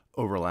then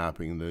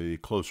overlapping the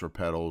closer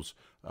petals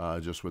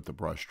just with the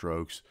brush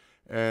strokes.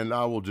 And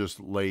I will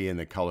just lay in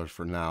the colors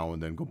for now,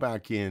 and then go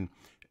back in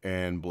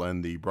and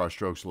blend the brush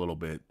strokes a little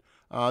bit.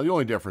 The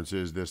only difference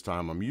is this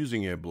time I'm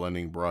using a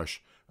blending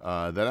brush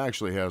that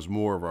actually has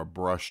more of a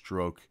brush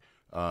stroke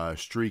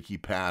streaky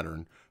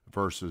pattern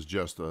versus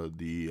just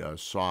the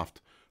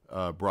soft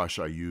brush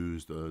I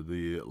used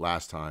the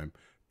last time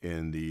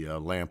in the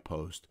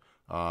lamppost.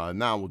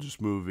 Now we'll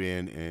just move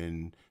in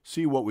and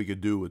see what we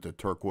could do with the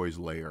turquoise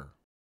layer.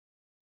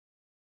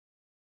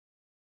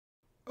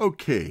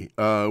 Okay,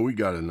 we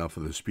got enough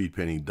of the speed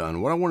painting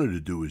done. What I wanted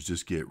to do is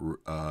just get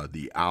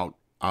the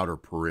outer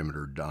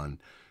perimeter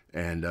done,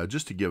 and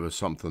just to give us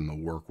something to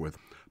work with.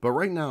 But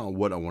right now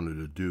what I wanted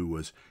to do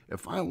was,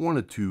 if I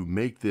wanted to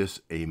make this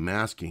a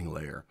masking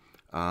layer,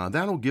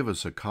 That'll give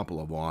us a couple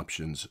of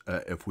options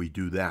if we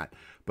do that.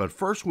 But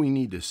first we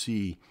need to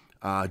see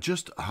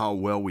just how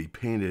well we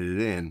painted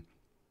it in,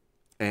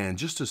 and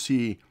just to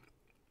see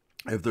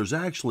if there's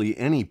actually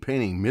any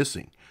painting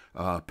missing,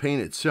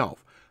 paint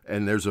itself.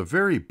 And there's a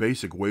very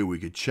basic way we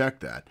could check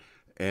that.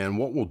 And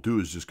what we'll do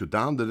is just go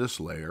down to this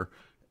layer,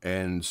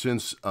 and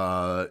since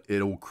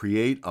it'll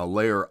create a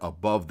layer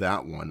above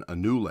that one, a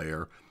new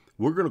layer,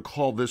 we're going to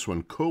call this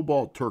one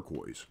cobalt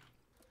turquoise.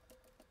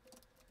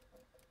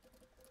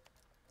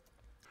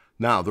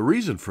 Now, the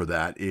reason for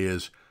that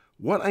is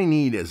what I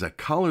need is a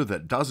color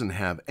that doesn't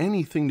have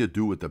anything to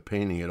do with the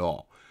painting at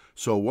all.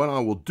 So what I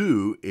will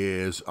do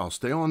is I'll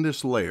stay on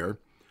this layer,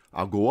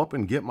 I'll go up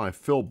and get my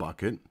fill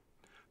bucket,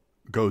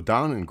 go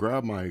down and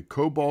grab my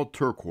cobalt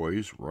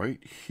turquoise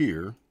right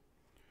here,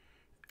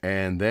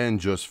 and then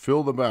just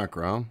fill the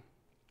background.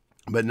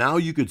 But now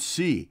you could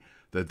see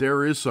that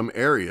there is some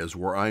areas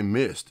where I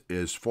missed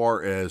as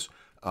far as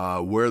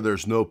where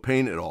there's no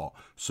paint at all.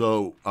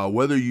 So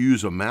whether you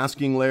use a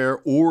masking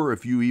layer or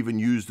if you even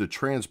use the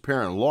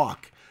transparent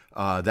lock,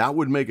 that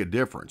would make a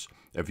difference.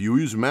 If you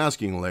use a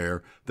masking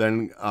layer,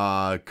 then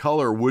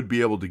color would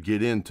be able to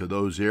get into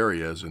those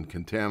areas and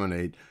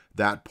contaminate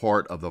that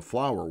part of the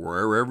flower,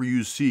 wherever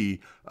you see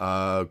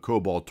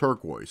cobalt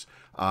turquoise.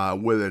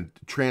 With a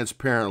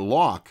transparent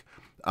lock,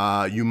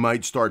 you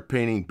might start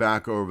painting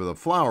back over the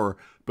flower,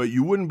 but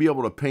you wouldn't be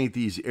able to paint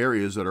these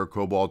areas that are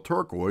cobalt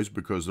turquoise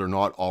because they're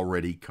not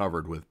already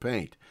covered with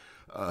paint.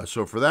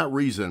 So for that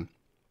reason,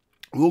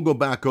 we'll go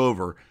back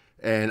over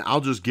and I'll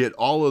just get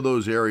all of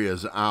those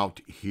areas out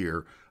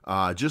here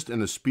just in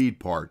the speed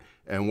part.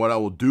 And what I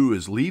will do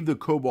is leave the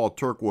cobalt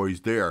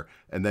turquoise there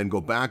and then go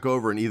back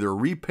over and either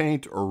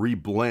repaint or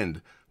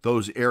reblend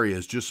those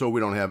areas just so we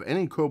don't have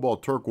any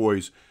cobalt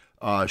turquoise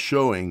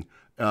showing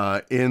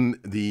in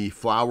the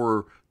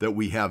flower that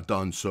we have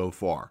done so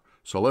far.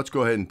 So let's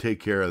go ahead and take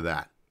care of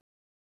that.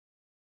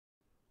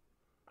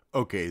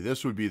 Okay,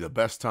 this would be the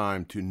best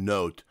time to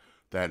note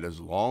that as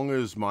long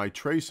as my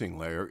tracing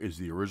layer is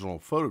the original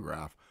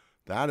photograph,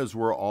 that is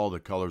where all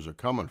the colors are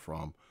coming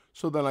from.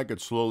 So then I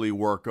could slowly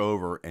work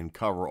over and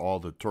cover all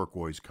the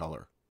turquoise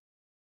color.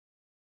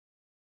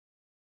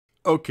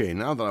 Okay,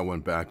 now that I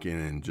went back in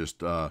and just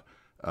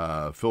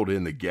filled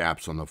in the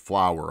gaps on the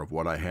flower of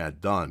what I had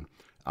done,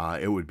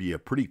 it would be a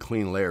pretty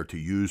clean layer to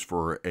use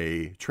for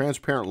a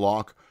transparent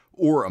lock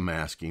or a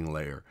masking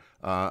layer.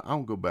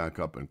 I'll go back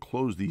up and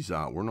close these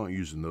out. We're not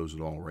using those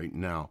at all right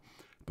now.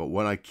 But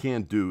what I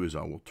can do is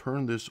I will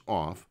turn this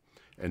off.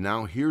 And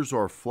now here's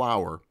our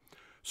flower.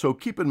 So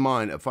keep in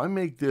mind, if I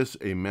make this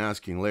a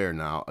masking layer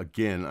now,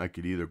 again, I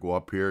could either go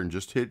up here and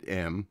just hit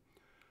M,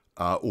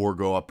 or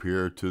go up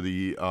here to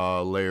the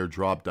layer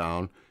drop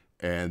down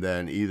and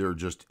then either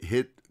just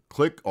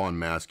click on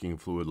masking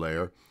fluid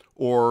layer,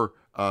 or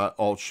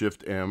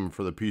Alt-Shift-M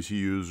for the PC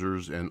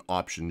users and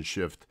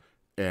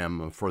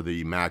Option-Shift-M for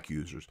the Mac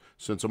users.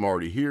 Since I'm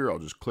already here, I'll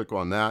just click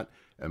on that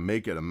and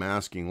make it a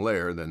masking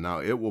layer. Then now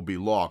it will be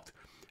locked.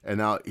 And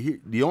now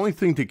the only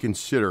thing to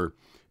consider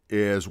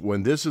is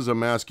when this is a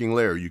masking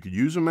layer, you could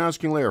use a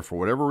masking layer for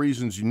whatever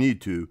reasons you need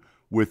to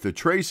with the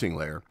tracing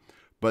layer,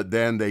 but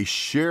then they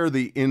share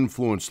the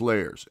influence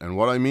layers. And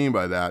what I mean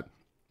by that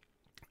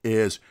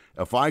is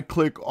if I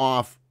click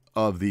off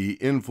of the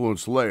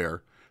influence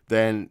layer,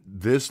 then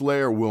this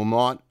layer will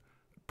not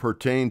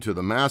pertain to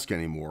the mask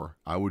anymore.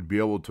 I would be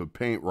able to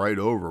paint right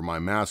over my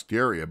masked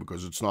area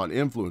because it's not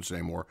influenced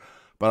anymore.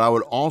 But I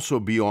would also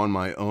be on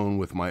my own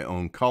with my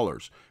own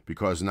colors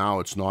because now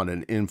it's not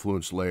an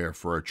influence layer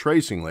for a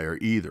tracing layer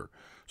either.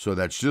 So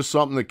that's just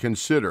something to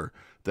consider,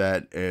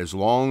 that as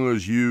long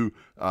as you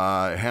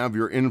have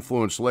your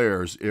influence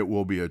layers, it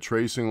will be a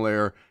tracing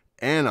layer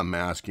and a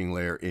masking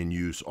layer in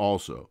use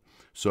also.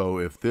 So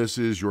if this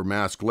is your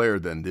mask layer,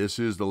 then this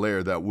is the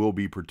layer that will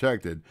be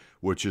protected,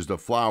 which is the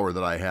flower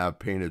that I have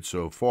painted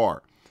so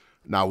far.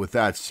 Now with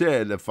that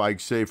said, if I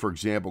say, for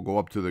example, go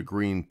up to the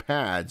green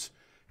pads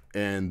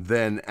and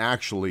then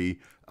actually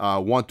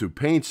want to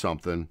paint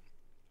something,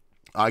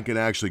 I can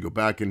actually go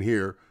back in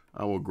here.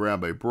 I will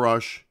grab a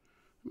brush,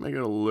 make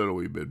it a little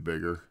wee bit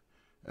bigger,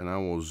 and I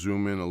will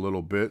zoom in a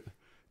little bit.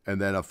 And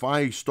then if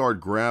I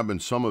start grabbing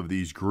some of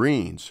these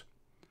greens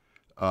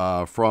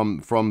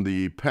from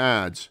the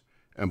pads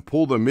and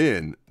pull them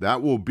in,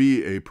 that will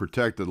be a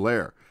protected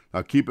layer.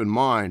 Now keep in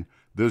mind,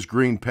 this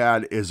green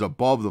pad is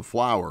above the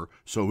flower,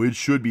 so it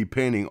should be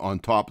painting on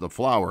top of the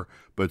flower,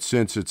 but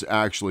since it's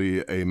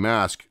actually a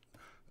mask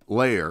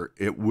layer,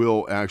 it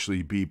will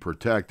actually be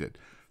protected.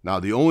 Now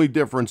the only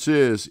difference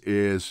is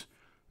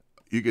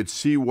you could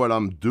see what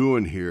I'm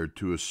doing here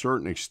to a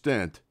certain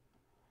extent,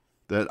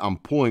 that I'm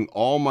pulling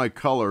all my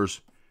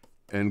colors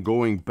and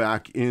going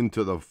back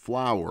into the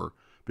flower,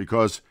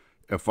 because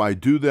if I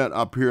do that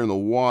up here in the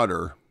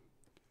water,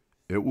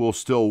 it will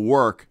still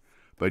work.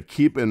 But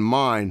keep in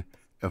mind,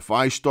 if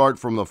I start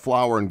from the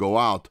flower and go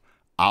out,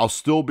 I'll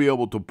still be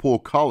able to pull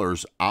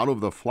colors out of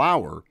the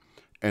flower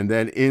and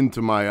then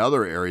into my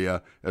other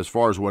area as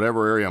far as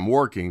whatever area I'm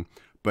working,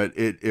 but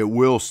it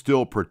will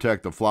still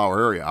protect the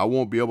flower area. I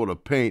won't be able to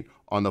paint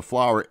on the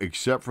flower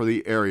except for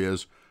the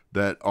areas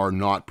that are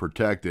not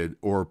protected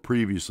or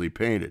previously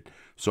painted.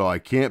 So I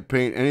can't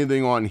paint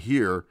anything on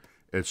here.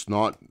 It's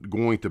not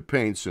going to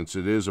paint since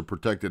it is a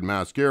protected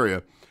mask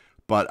area,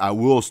 but I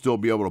will still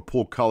be able to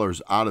pull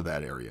colors out of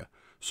that area.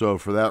 So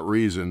for that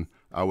reason,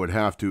 I would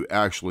have to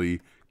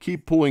actually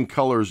keep pulling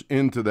colors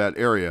into that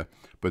area.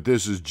 But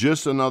this is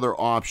just another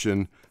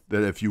option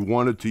that if you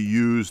wanted to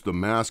use the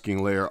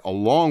masking layer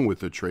along with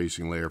the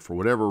tracing layer, for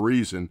whatever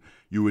reason,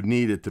 you would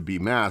need it to be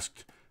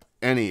masked.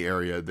 Any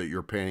area that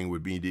you're painting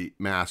would be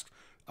masked.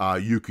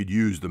 You could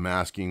use the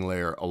masking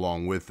layer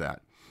along with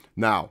that.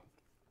 Now,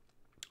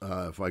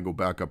 if I go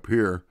back up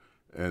here,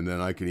 and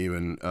then I can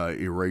even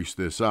erase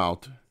this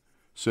out,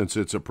 since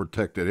it's a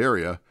protected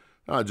area,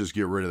 I'll just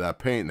get rid of that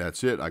paint, and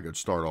that's it. I could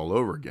start all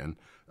over again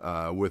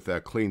with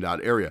that cleaned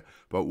out area.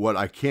 But what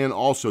I can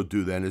also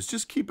do then is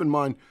just keep in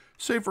mind,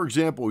 say for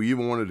example, you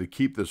even wanted to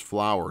keep this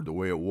flower the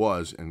way it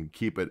was and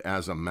keep it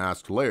as a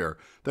masked layer,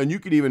 then you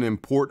could even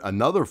import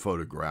another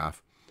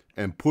photograph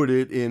and put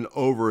it in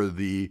over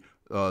the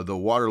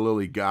water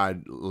lily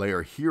guide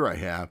layer here I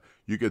have.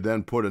 You could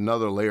then put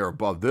another layer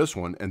above this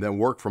one and then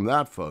work from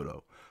that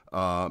photo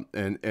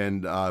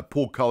and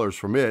pull colors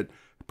from it,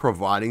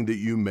 providing that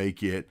you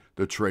make it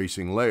the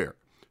tracing layer.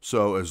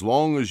 So as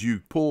long as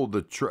you pull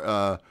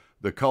the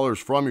colors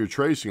from your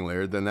tracing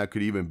layer, then that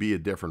could even be a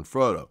different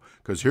photo.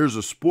 Because here's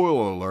a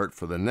spoiler alert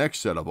for the next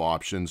set of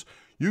options.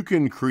 You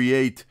can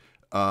create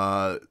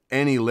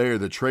any layer,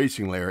 the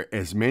tracing layer,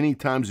 as many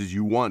times as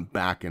you want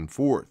back and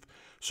forth.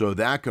 So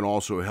that can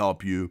also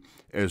help you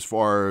as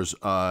far as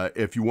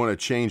if you want to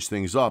change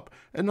things up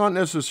and not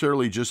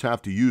necessarily just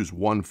have to use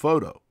one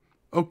photo.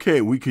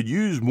 Okay, we could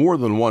use more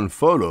than one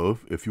photo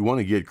if you want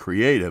to get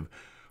creative,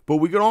 but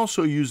we could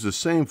also use the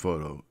same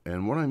photo.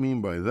 And what I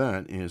mean by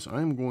that is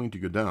I'm going to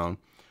go down.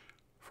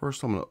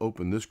 First, I'm going to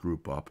open this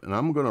group up, and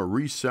I'm going to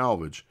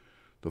resalvage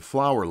the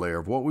flower layer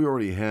of what we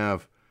already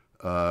have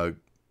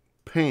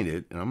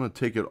painted, and I'm going to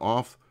take it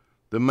off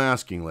the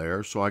masking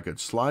layer so I could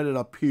slide it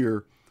up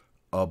here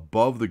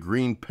above the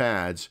green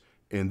pads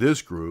in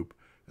this group,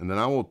 and then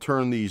I will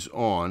turn these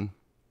on.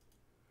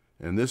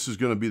 And this is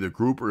going to be the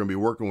group we're going to be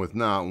working with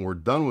now, and we're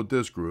done with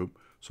this group.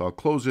 So I'll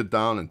close it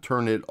down and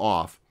turn it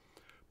off.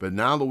 But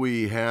now that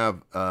we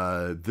have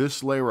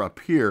this layer up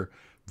here,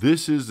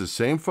 this is the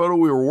same photo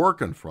we were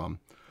working from.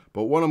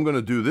 But what I'm going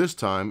to do this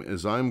time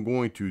is I'm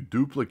going to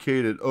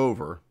duplicate it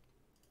over.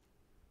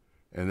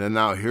 And then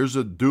now here's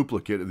a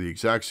duplicate of the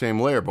exact same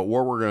layer. But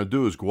what we're going to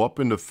do is go up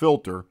into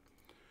Filter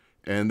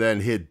and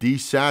then hit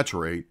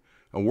Desaturate.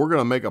 And we're going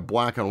to make a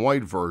black and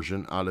white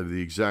version out of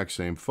the exact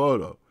same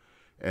photo.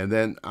 And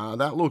then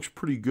that looks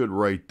pretty good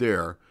right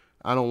there.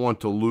 I don't want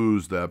to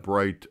lose that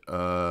bright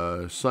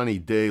sunny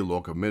day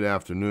look of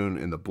mid-afternoon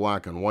in the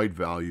black and white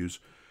values.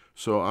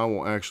 So I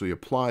will actually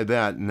apply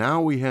that. Now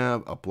we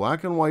have a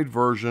black and white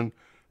version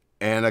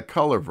and a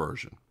color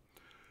version.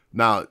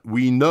 Now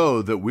we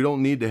know that we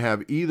don't need to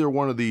have either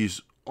one of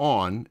these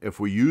on if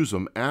we use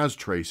them as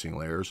tracing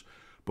layers.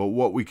 But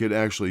what we could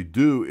actually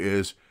do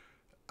is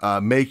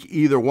make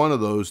either one of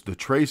those the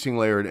tracing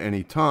layer at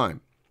any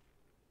time.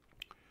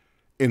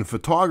 In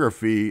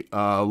photography,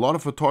 a lot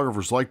of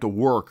photographers like to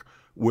work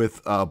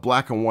with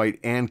black and white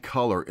and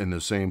color in the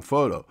same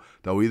photo.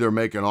 They'll either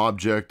make an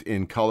object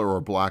in color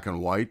or black and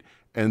white,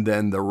 and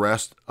then the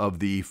rest of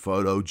the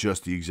photo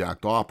just the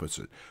exact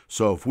opposite.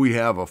 So if we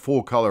have a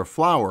full color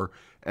flower,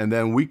 and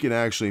then we can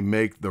actually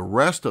make the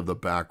rest of the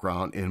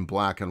background in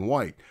black and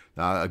white.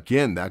 Now,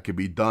 again, that could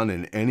be done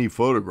in any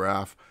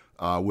photograph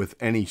with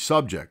any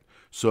subject.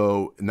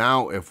 So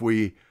now if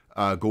we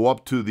go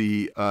up to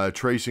the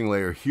tracing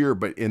layer here,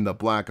 but in the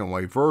black and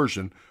white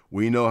version,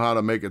 we know how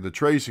to make it the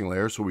tracing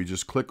layer. So we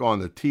just click on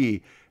the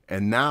T,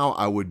 and now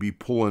I would be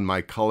pulling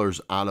my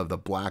colors out of the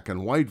black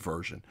and white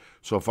version.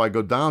 So if I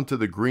go down to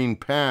the green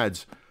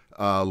pads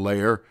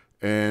layer,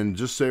 and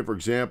just say, for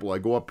example, I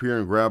go up here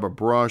and grab a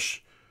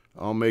brush,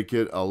 I'll make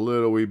it a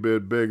little wee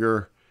bit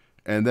bigger.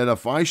 And then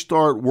if I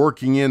start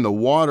working in, the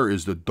water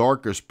is the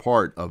darkest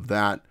part of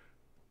that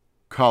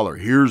color.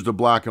 Here's the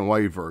black and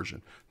white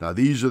version. Now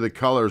these are the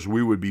colors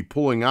we would be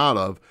pulling out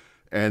of,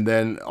 and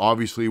then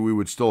obviously we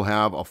would still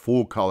have a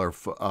full color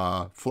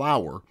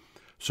flower.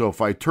 So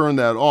if I turn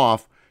that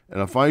off,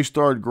 and if I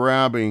start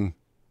grabbing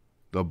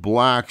the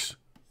blacks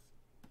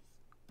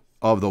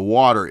of the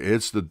water,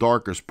 it's the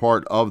darkest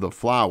part of the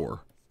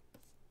flower,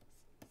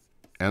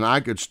 and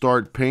I could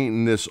start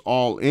painting this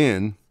all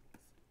in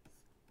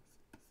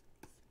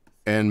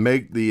and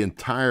make the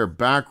entire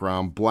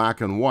background black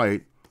and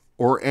white,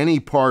 or any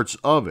parts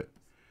of it.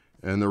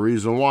 And the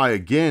reason why,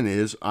 again,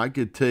 is I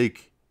could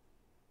take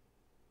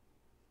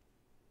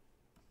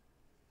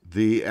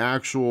the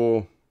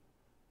actual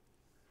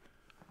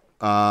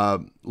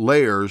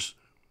layers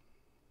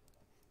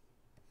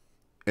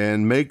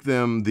and make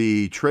them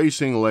the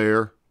tracing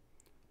layer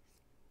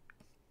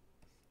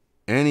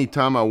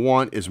anytime I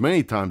want, as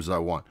many times as I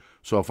want.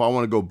 So if I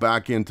want to go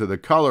back into the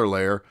color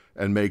layer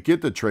and make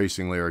it the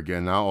tracing layer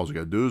again, now all I got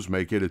to do is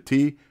make it a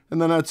T,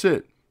 and then that's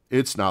it.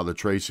 It's now the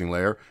tracing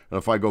layer. And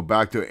if I go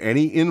back to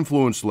any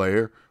influence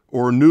layer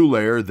or new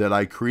layer that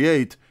I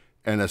create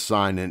and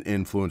assign an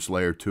influence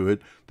layer to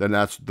it, then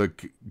that's the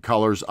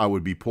colors I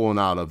would be pulling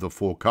out of the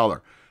full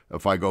color.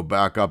 If I go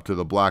back up to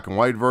the black and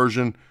white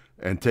version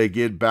and take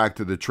it back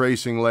to the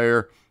tracing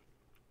layer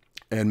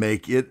and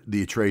make it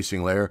the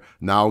tracing layer,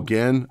 now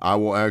again, I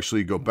will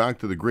actually go back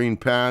to the green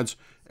pads,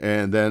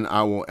 and then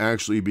I will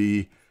actually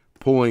be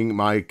pulling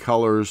my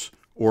colors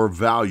or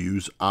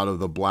values out of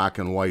the black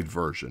and white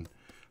version,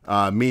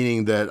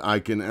 meaning that I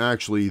can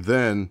actually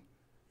then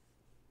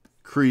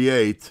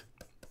create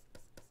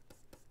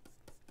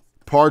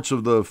parts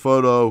of the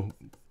photo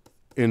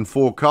in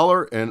full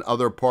color and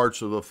other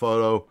parts of the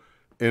photo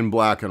in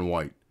black and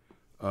white.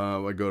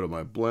 I go to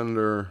my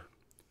blender,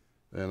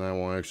 and I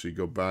will actually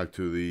go back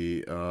to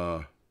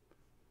the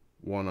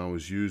one I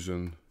was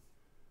using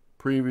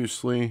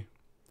previously,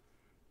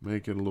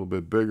 make it a little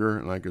bit bigger,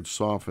 and I could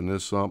soften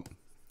this up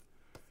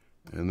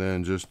and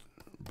then just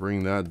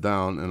bring that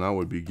down, and I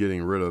would be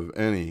getting rid of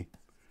any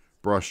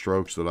brush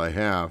strokes that I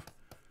have.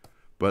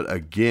 But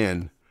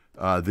again,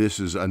 this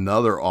is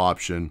another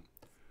option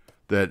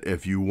that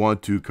if you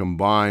want to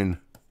combine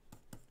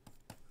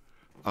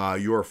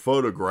your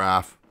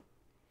photograph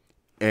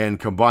and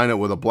combine it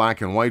with a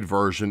black and white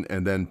version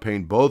and then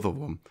paint both of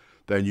them,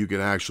 then you can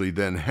actually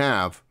then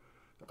have,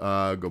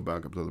 go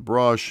back up to the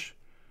brush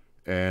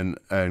and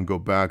go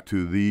back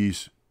to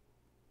these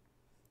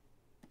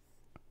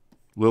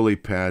lily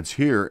pads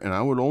here, and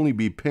I would only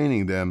be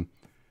painting them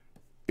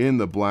in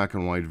the black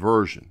and white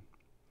version.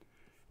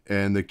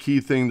 And the key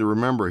thing to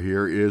remember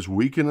here is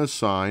we can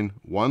assign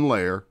one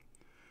layer,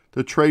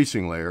 the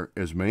tracing layer,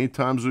 as many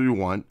times as we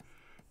want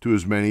to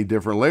as many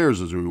different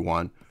layers as we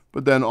want.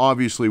 But then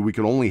obviously we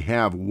can only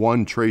have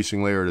one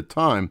tracing layer at a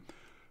time,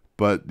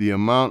 but the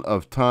amount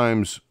of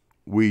times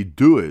we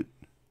do it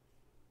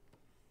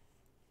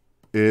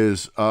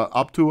is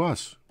up to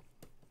us.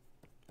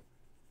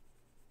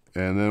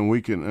 And then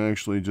we can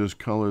actually just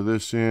color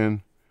this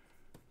in.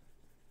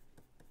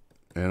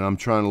 And I'm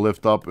trying to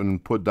lift up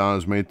and put down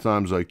as many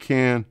times as I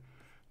can.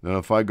 Then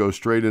if I go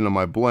straight into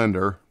my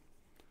blender,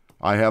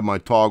 I have my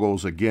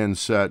toggles again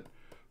set.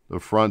 The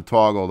front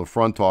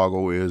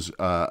toggle is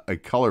a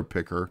color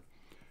picker,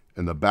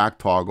 and the back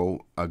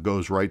toggle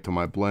goes right to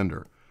my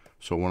blender.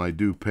 So when I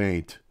do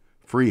paint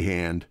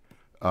freehand,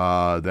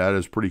 that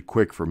is pretty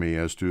quick for me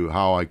as to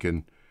how I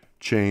can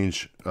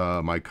change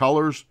my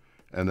colors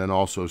and then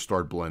also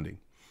start blending.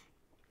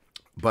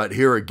 But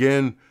here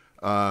again,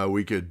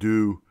 we could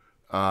do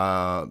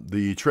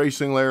the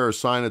tracing layer,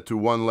 assign it to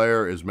one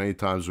layer as many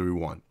times as we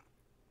want.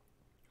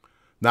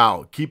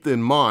 Now, keep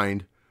in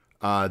mind,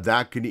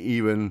 that can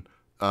even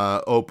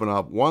open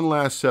up one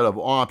last set of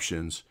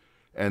options,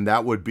 and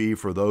that would be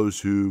for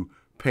those who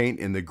paint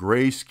in the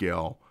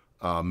grayscale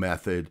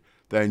method.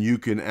 Then you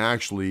can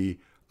actually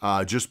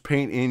just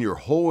paint in your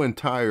whole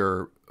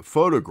entire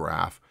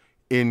photograph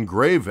in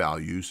gray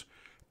values,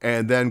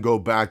 and then go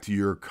back to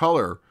your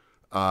color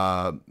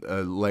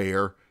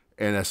layer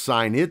and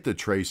assign it the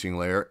tracing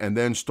layer, and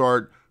then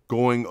start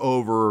going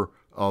over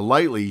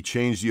lightly,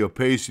 change the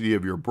opacity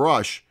of your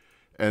brush,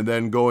 and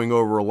then going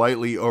over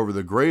lightly over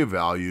the gray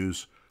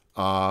values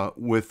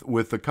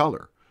with the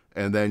color.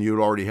 And then you'd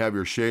already have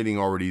your shading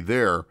already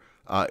there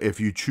if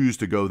you choose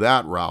to go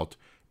that route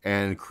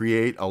and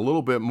create a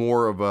little bit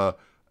more of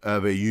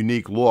a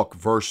unique look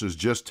versus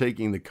just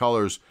taking the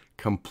colors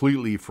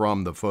completely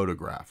from the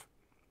photograph.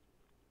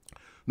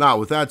 Now,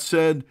 with that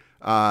said,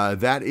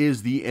 that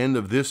is the end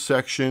of this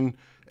section,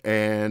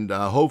 and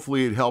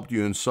hopefully it helped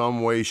you in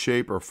some way,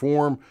 shape, or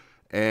form.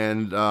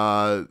 And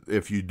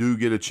if you do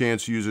get a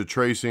chance to use a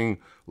tracing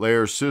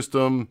layer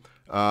system,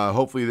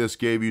 hopefully this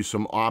gave you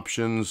some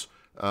options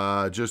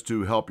just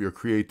to help your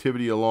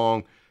creativity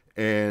along,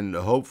 and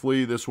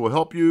hopefully this will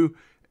help you.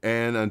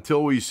 And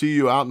until we see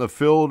you out in the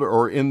field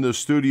or in the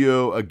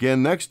studio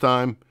again next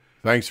time,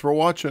 thanks for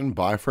watching.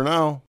 Bye for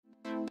now.